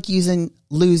 I like using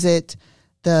Lose It.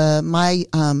 My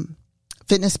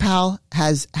Fitness Pal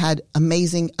has had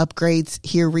amazing upgrades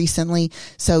here recently.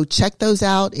 So check those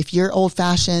out. If you're old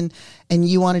fashioned and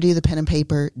you want to do the pen and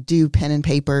paper, do pen and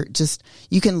paper. Just,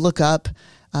 you can look up.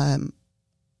 The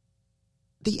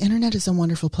internet is a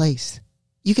wonderful place.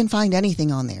 You can find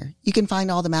anything on there. You can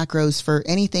find all the macros for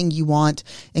anything you want,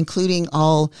 including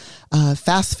all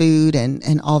fast food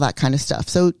and all that kind of stuff.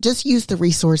 So just use the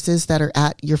resources that are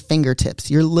at your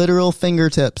fingertips, your literal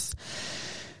fingertips.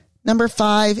 Number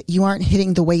 5, you aren't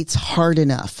hitting the weights hard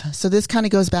enough. So this kind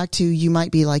of goes back to, you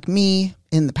might be like me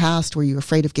in the past where you're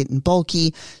afraid of getting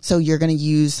bulky. So you're going to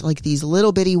use like these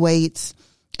little bitty weights,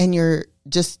 and you're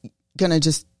just going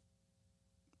to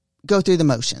go through the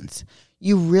motions.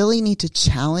 You really need to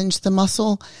challenge the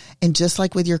muscle. And just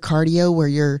like with your cardio, where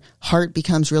your heart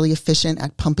becomes really efficient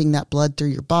at pumping that blood through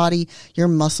your body, your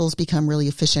muscles become really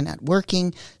efficient at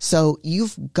working. So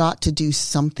you've got to do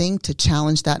something to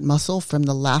challenge that muscle from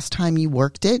the last time you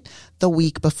worked it, the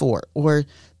week before or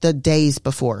the days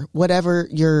before, whatever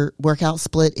your workout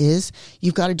split is.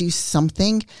 You've got to do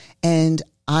something. And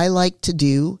I like to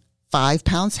do 5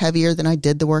 pounds heavier than I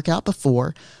did the workout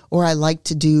before, or I like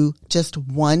to do just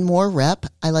 1 more rep.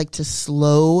 I like to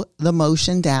slow the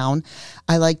motion down.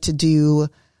 I like to do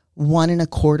 1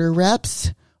 1/4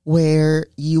 reps, where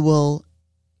you will,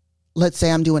 let's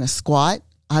say I'm doing a squat.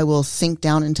 I will sink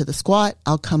down into the squat.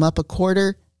 I'll come up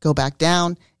 1/4, go back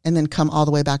down, and then come all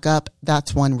the way back up.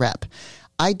 That's 1 rep.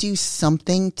 I do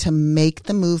something to make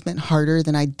the movement harder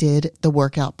than I did the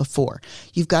workout before.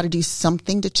 You've got to do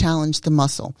something to challenge the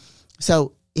muscle.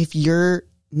 So if you're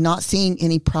not seeing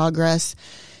any progress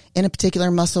in a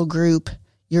particular muscle group,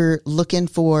 you're looking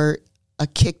for a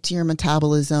kick to your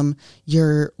metabolism,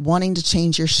 you're wanting to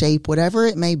change your shape, whatever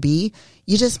it may be,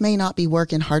 you just may not be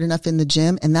working hard enough in the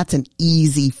gym, and that's an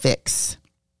easy fix.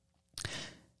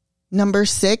 Number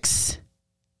 6,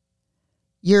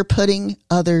 you're putting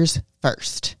others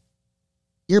first.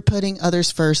 You're putting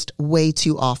others first way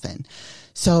too often.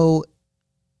 So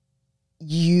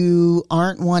you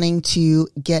aren't wanting to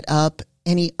get up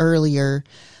any earlier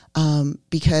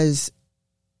because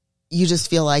you just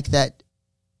feel like that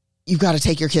you've got to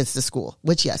take your kids to school,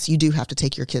 which, yes, you do have to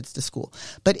take your kids to school.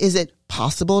 But is it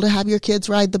possible to have your kids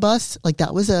ride the bus? Like,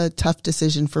 that was a tough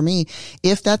decision for me.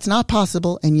 If that's not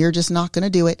possible and you're just not going to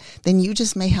do it, then you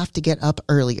just may have to get up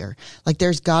earlier. Like,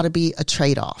 there's got to be a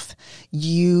trade-off.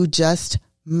 You just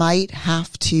might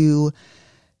have to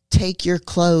take your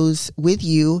clothes with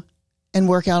you and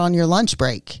work out on your lunch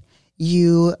break.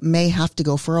 You may have to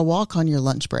go for a walk on your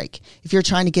lunch break. If you're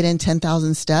trying to get in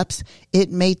 10,000 steps, it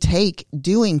may take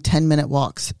doing 10-minute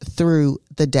walks through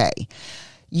the day.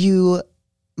 You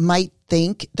might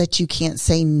think that you can't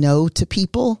say no to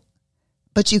people,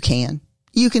 but you can.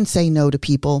 You can say no to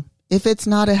people. If it's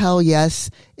not a hell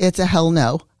yes, it's a hell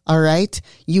no. All right.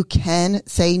 You can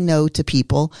say no to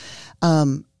people.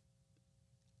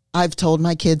 I've told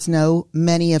my kids no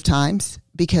many of times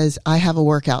because I have a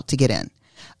workout to get in.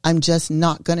 I'm just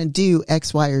not going to do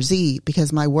X, Y, or Z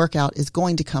because my workout is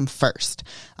going to come first.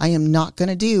 I am not going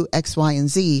to do X, Y, and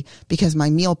Z because my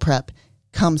meal prep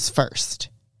comes first.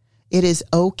 It is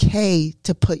okay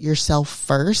to put yourself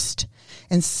first.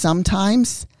 And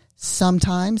sometimes,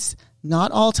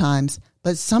 not all times,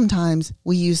 but sometimes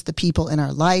we use the people in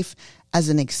our life as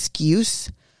an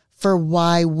excuse for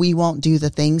why we won't do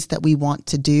the things that we want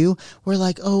to do. We're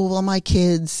like, oh, well, my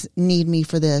kids need me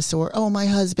for this, or, oh, my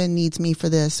husband needs me for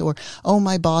this, or, oh,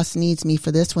 my boss needs me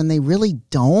for this, when they really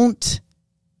don't.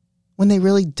 When they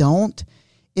really don't,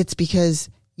 it's because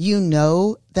you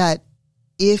know that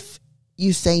if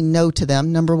you say no to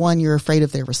them, number one, you're afraid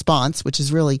of their response, which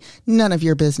is really none of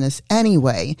your business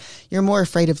anyway. You're more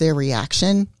afraid of their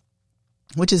reaction,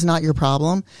 which is not your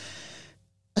problem.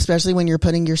 Especially when you're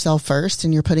putting yourself first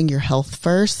and you're putting your health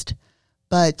first,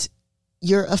 but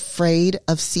you're afraid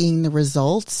of seeing the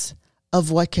results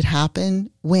of what could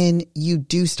happen when you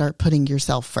do start putting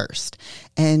yourself first.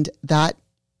 And that,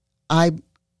 I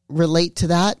relate to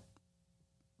that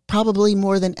probably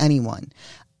more than anyone.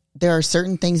 There are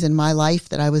certain things in my life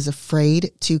that I was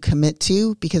afraid to commit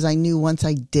to because I knew once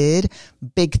I did,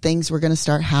 big things were going to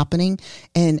start happening.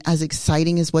 And as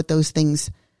exciting as what those things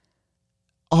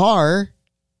are,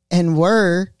 and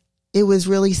it was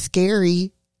really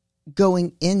scary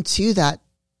going into that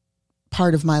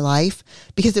part of my life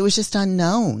because it was just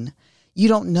unknown. You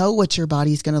don't know what your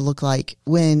body's going to look like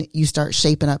when you start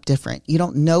shaping up different. You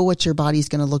don't know what your body's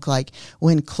going to look like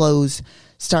when clothes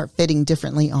start fitting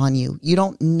differently on you. You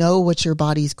don't know what your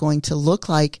body's going to look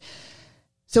like.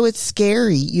 So it's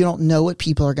scary. You don't know what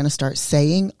people are going to start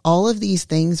saying. All of these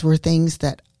things were things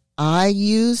that I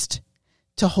used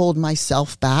to hold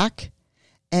myself back.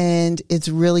 And it's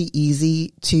really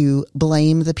easy to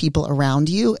blame the people around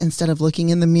you instead of looking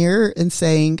in the mirror and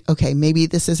saying, okay, maybe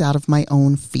this is out of my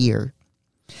own fear.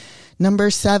 Number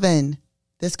 7,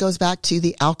 this goes back to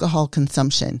the alcohol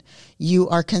consumption. You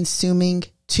are consuming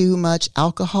too much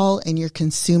alcohol and you're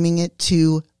consuming it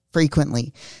too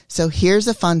frequently. So here's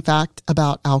a fun fact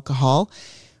about alcohol.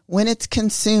 When it's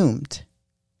consumed,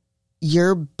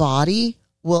 your body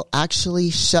will actually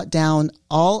shut down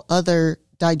all other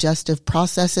digestive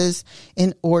processes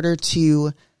in order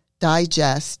to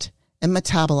digest and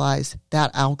metabolize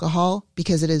that alcohol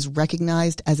because it is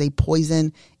recognized as a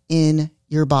poison in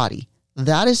your body.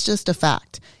 That is just a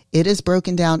fact. It is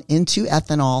broken down into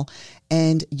ethanol,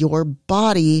 and your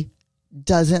body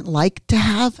doesn't like to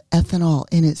have ethanol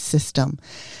in its system.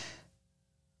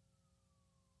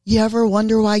 You ever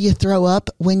wonder why you throw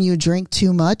up when you drink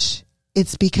too much?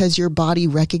 It's because your body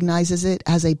recognizes it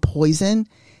as a poison.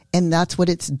 And that's what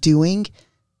it's doing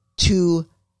to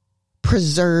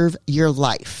preserve your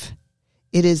life.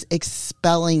 It is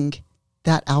expelling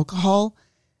that alcohol,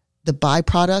 the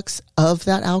byproducts of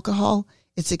that alcohol.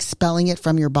 It's expelling it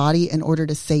from your body in order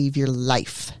to save your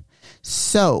life.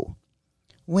 So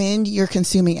when you're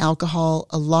consuming alcohol,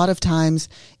 a lot of times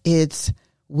it's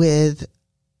with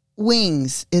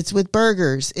wings, it's with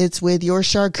burgers, it's with your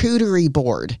charcuterie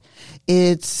board,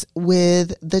 it's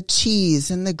with the cheese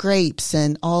and the grapes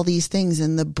and all these things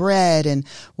and the bread and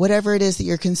whatever it is that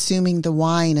you're consuming, the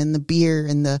wine and the beer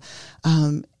and the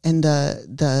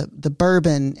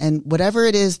bourbon and whatever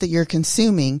it is that you're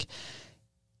consuming.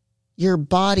 Your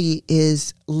body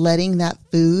is letting that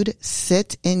food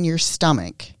sit in your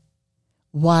stomach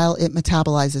while it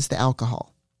metabolizes the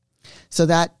alcohol. So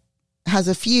that has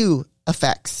a few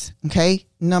effects. Okay.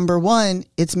 Number 1,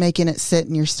 it's making it sit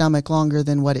in your stomach longer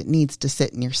than what it needs to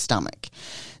sit in your stomach.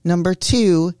 Number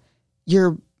 2,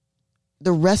 the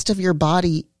rest of your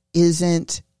body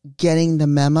isn't getting the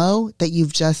memo that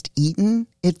you've just eaten.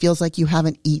 It feels like you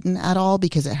haven't eaten at all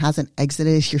because it hasn't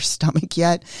exited your stomach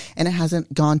yet. And it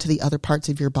hasn't gone to the other parts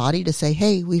of your body to say,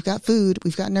 hey, we've got food,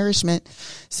 we've got nourishment.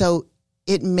 So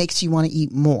it makes you want to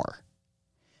eat more.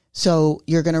 So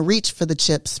you're going to reach for the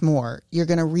chips more. You're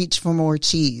going to reach for more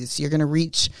cheese. You're going to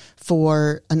reach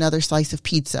for another slice of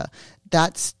pizza.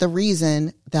 That's the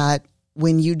reason that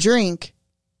when you drink,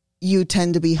 you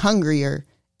tend to be hungrier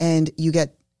and you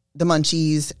get the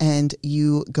munchies and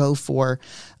you go for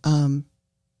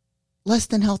less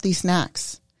than healthy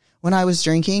snacks. When I was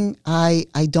drinking, I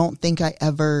don't think I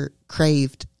ever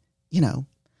craved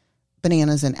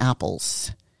bananas and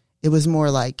apples. It was more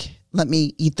like, let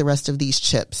me eat the rest of these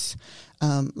chips.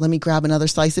 Let me grab another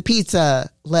slice of pizza.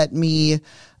 Let me,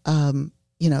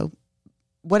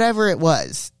 whatever it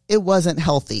was. It wasn't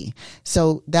healthy.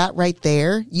 So that right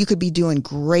there, you could be doing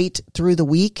great through the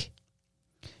week.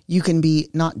 You can be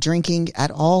not drinking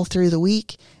at all through the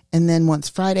week. And then once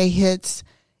Friday hits,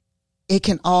 it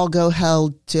can all go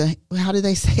hell to, how do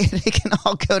they say it? It can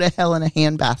all go to hell in a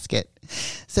handbasket.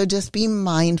 So just be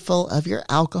mindful of your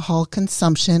alcohol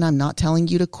consumption. I'm not telling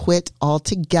you to quit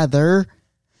altogether.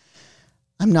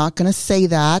 I'm not going to say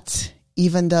that,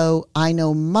 even though I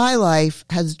know my life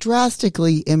has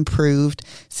drastically improved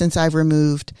since I've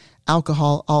removed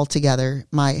alcohol altogether.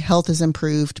 My health has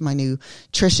improved. My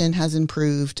nutrition has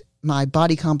improved. My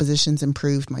body composition's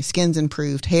improved. My skin's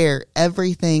improved. Hair,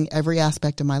 everything, every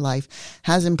aspect of my life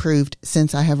has improved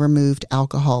since I have removed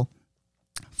alcohol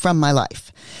from my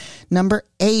life. Number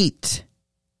 8.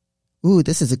 Ooh,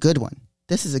 this is a good one.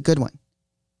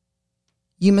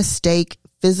 You mistake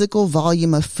physical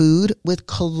volume of food with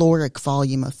caloric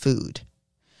volume of food.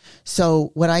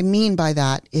 So what I mean by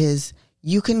that is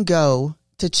you can go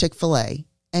to Chick-fil-A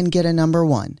and get a number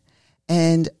 1,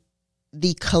 and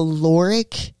the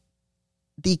caloric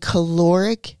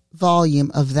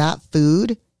volume of that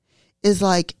food is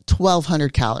like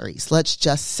 1,200 calories. Let's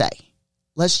just say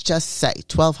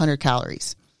 1,200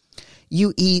 calories.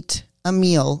 You eat a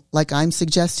meal like I'm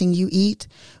suggesting you eat,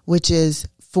 which is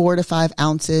 4 to 5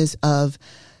 ounces of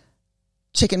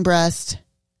chicken breast,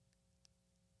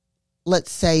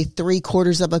 let's say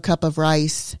 3/4 of a cup of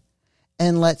rice,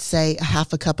 and let's say a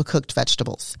half a cup of cooked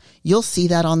vegetables. You'll see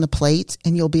that on the plate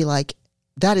and you'll be like,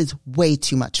 that is way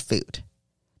too much food.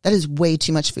 That is way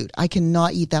too much food. I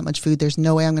cannot eat that much food. There's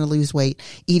no way I'm going to lose weight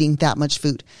eating that much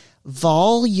food.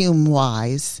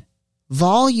 Volume-wise,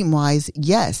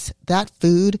 yes, that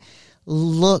food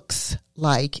looks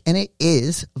like, and it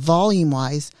is,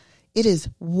 volume-wise, it is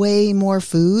way more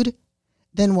food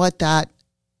than what that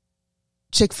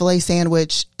Chick-fil-A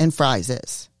sandwich and fries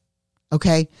is.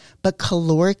 Okay? But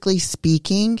calorically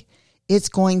speaking, it's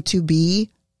going to be,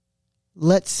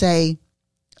 let's say,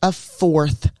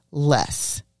 1/4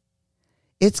 less.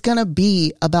 It's going to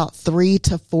be about 300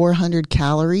 to 400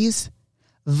 calories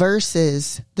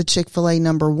versus the Chick-fil-A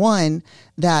number 1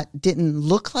 that didn't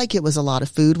look like it was a lot of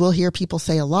food. We'll hear people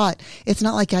say a lot. It's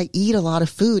not like I eat a lot of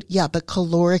food. Yeah, but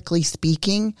calorically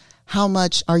speaking, how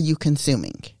much are you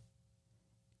consuming?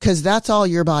 Because that's all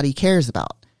your body cares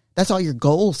about. That's all your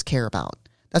goals care about.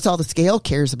 That's all the scale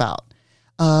cares about.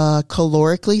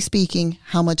 Calorically speaking,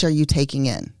 how much are you taking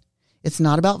in? It's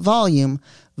not about volume.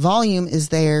 Volume is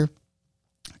there,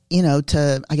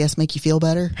 to, I guess, make you feel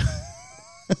better.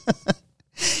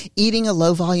 Eating a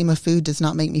low volume of food does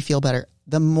not make me feel better.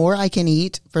 The more I can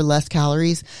eat for less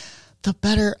calories, the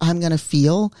better I'm going to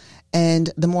feel, and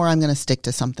the more I'm going to stick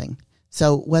to something.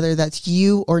 So whether that's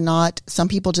you or not, some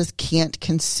people just can't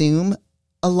consume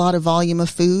a lot of volume of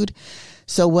food.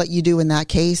 So what you do in that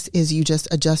case is you just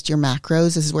adjust your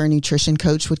macros. This is where a nutrition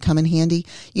coach would come in handy.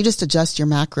 You just adjust your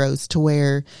macros to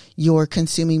where you're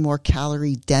consuming more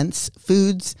calorie dense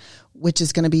foods, which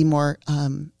is going to be more,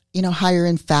 higher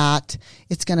in fat.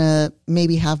 It's going to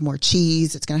maybe have more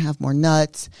cheese. It's going to have more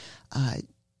nuts.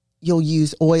 You'll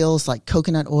use oils like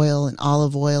coconut oil and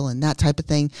olive oil and that type of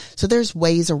thing. So there's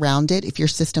ways around it if your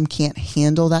system can't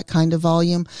handle that kind of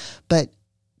volume. But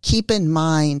keep in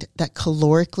mind that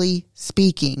calorically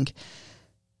speaking,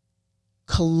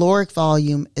 caloric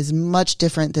volume is much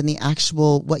different than the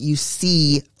actual, what you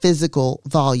see, physical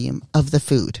volume of the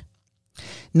food.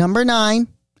 Number 9,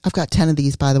 I've got 10 of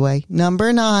these, by the way.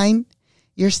 Number 9,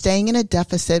 you're staying in a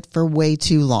deficit for way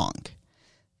too long.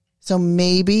 So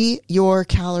maybe your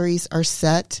calories are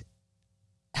set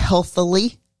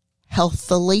healthily,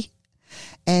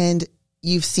 and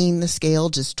you've seen the scale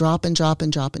just drop and drop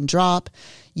and drop and drop.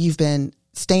 You've been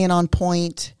staying on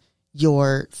point.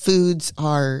 Your foods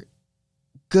are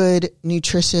good,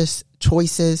 nutritious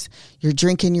choices. You're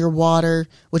drinking your water,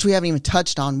 which we haven't even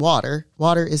touched on water.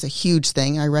 Water is a huge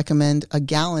thing. I recommend a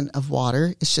gallon of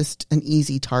water. It's just an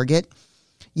easy target.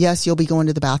 Yes, you'll be going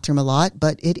to the bathroom a lot,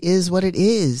 but it is what it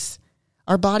is.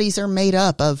 Our bodies are made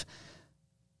up of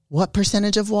what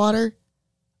percentage of water?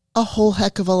 A whole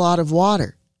heck of a lot of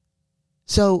water.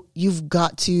 So you've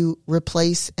got to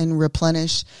replace and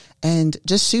replenish and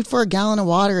just shoot for a gallon of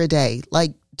water a day.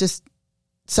 Like, just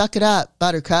suck it up,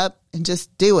 buttercup, and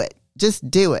just do it.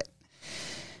 Just do it.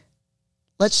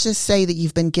 Let's just say that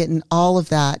you've been getting all of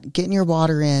that, getting your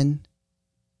water in,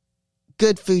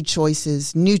 good food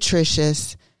choices,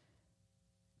 nutritious,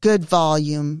 good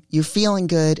volume, you're feeling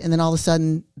good, and then all of a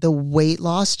sudden the weight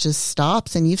loss just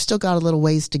stops and you've still got a little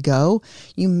ways to go,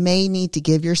 you may need to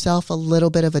give yourself a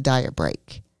little bit of a diet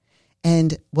break.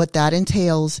 And what that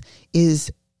entails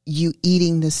is you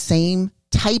eating the same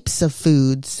types of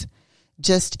foods,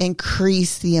 just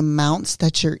increase the amounts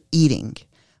that you're eating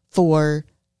for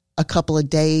a couple of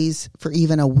days, for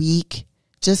even a week.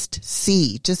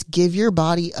 Just give your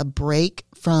body a break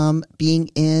from being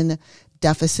in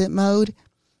deficit mode.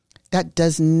 That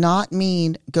does not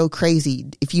mean go crazy.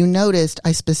 If you noticed,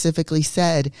 I specifically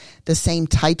said the same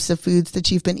types of foods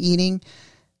that you've been eating,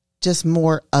 just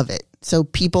more of it. So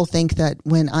people think that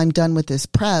when I'm done with this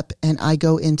prep and I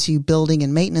go into building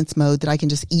and maintenance mode that I can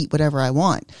just eat whatever I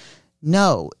want.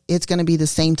 No, it's going to be the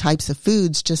same types of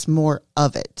foods, just more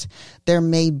of it. There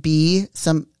may be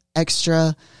some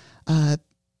extra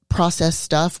processed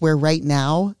stuff where right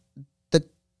now the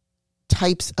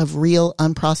types of real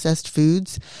unprocessed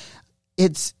foods,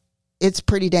 it's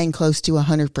pretty dang close to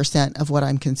 100% of what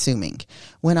I'm consuming.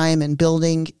 When I am in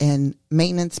building and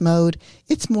maintenance mode,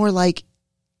 it's more like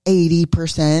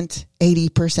 80%,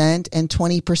 and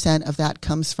 20% of that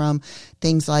comes from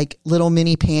things like little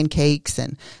mini pancakes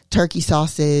and turkey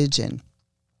sausage and,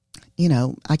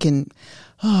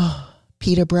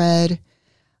 pita bread.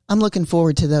 I'm looking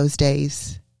forward to those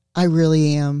days. I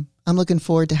really am. I'm looking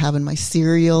forward to having my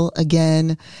cereal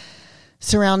again,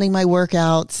 surrounding my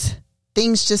workouts.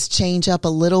 Things just change up a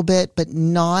little bit, but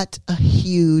not a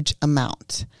huge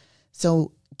amount.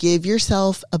 So give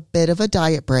yourself a bit of a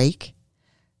diet break.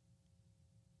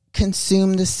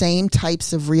 Consume the same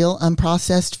types of real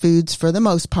unprocessed foods for the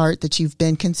most part that you've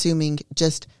been consuming.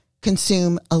 Just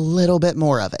consume a little bit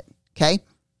more of it. Okay.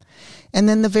 And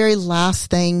then the very last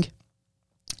thing,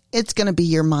 it's going to be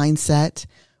your mindset.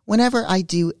 Whenever I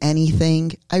do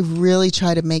anything, I really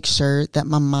try to make sure that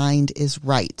my mind is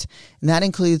right. And that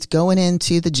includes going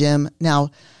into the gym. Now,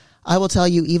 I will tell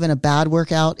you, even a bad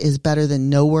workout is better than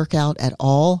no workout at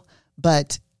all.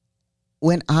 But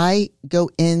when I go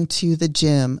into the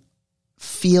gym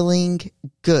feeling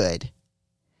good,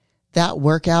 that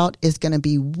workout is going to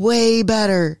be way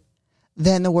better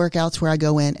than the workouts where I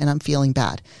go in and I'm feeling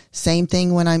bad. Same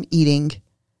thing when I'm eating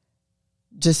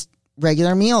just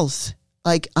regular meals.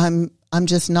 Like I'm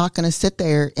just not going to sit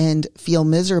there and feel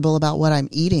miserable about what I'm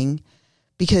eating,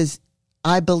 because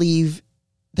I believe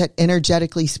that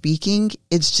energetically speaking,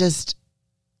 it's just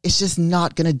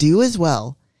not going to do as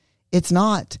well. It's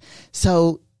not.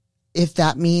 So if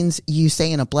that means you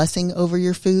saying a blessing over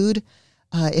your food,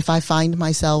 if I find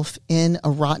myself in a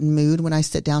rotten mood when I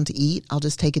sit down to eat, I'll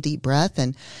just take a deep breath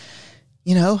and,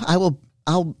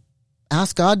 I'll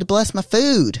ask God to bless my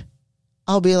food.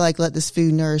 I'll be like, let this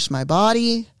food nourish my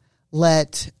body.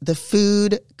 Let the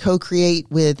food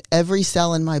co-create with every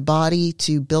cell in my body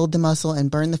to build the muscle and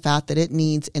burn the fat that it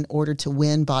needs in order to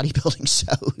win bodybuilding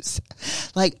shows.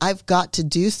 Like, I've got to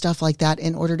do stuff like that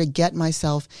in order to get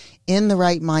myself in the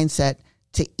right mindset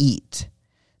to eat.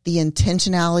 The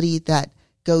intentionality that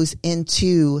goes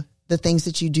into the things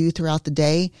that you do throughout the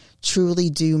day truly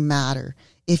do matter.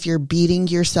 If you're beating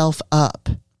yourself up,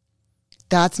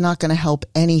 that's not going to help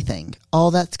anything.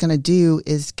 All that's going to do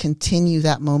is continue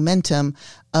that momentum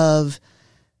of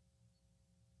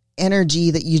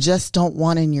energy that you just don't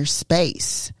want in your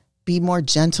space. Be more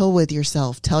gentle with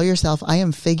yourself. Tell yourself, I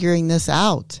am figuring this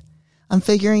out. I'm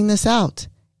figuring this out,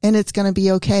 and it's going to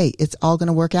be okay. It's all going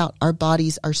to work out. Our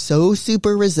bodies are so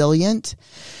super resilient,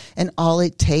 and all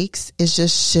it takes is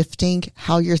just shifting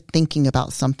how you're thinking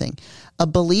about something. A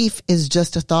belief is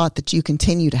just a thought that you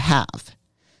continue to have.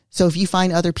 So if you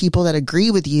find other people that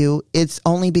agree with you, it's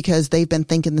only because they've been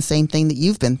thinking the same thing that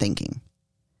you've been thinking.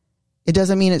 It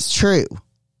doesn't mean it's true.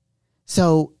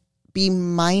 So be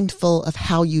mindful of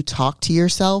how you talk to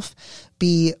yourself.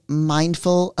 Be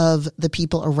mindful of the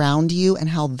people around you and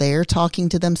how they're talking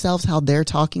to themselves, how they're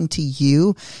talking to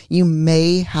you. You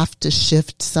may have to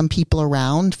shift some people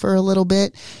around for a little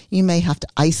bit. You may have to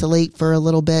isolate for a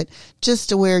little bit, just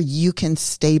to where you can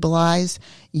stabilize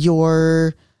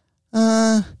your,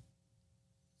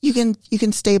 you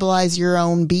can stabilize your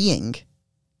own being.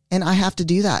 And I have to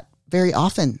do that very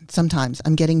often. Sometimes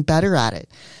I'm getting better at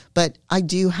it, but I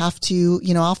do have to,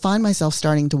 I'll find myself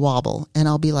starting to wobble and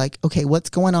I'll be like, okay, what's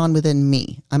going on within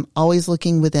me? I'm always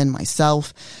looking within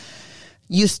myself.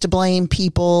 Used to blame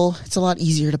people. It's a lot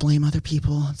easier to blame other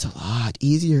people. It's a lot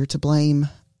easier to blame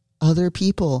other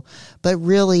people. But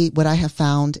really what I have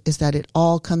found is that it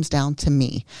all comes down to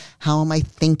me. How am I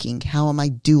thinking? How am I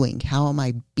doing? How am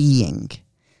I being?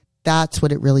 That's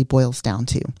what it really boils down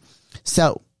to.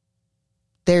 So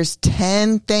there's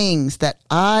 10 things that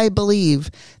I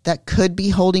believe that could be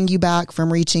holding you back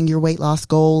from reaching your weight loss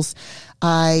goals.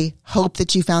 I hope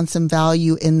that you found some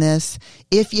value in this.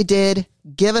 If you did,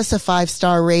 give us a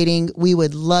 5-star rating. We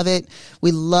would love it.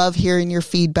 We love hearing your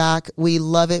feedback. We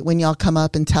love it when y'all come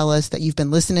up and tell us that you've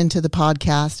been listening to the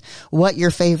podcast, what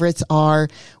your favorites are.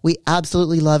 We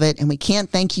absolutely love it, and we can't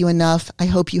thank you enough. I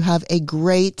hope you have a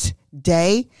great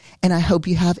day, and I hope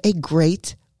you have a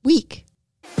great week.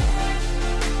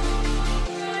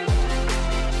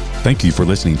 Thank you for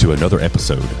listening to another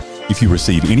episode. If you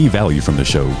received any value from the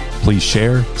show, please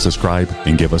share, subscribe,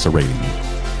 and give us a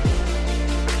rating.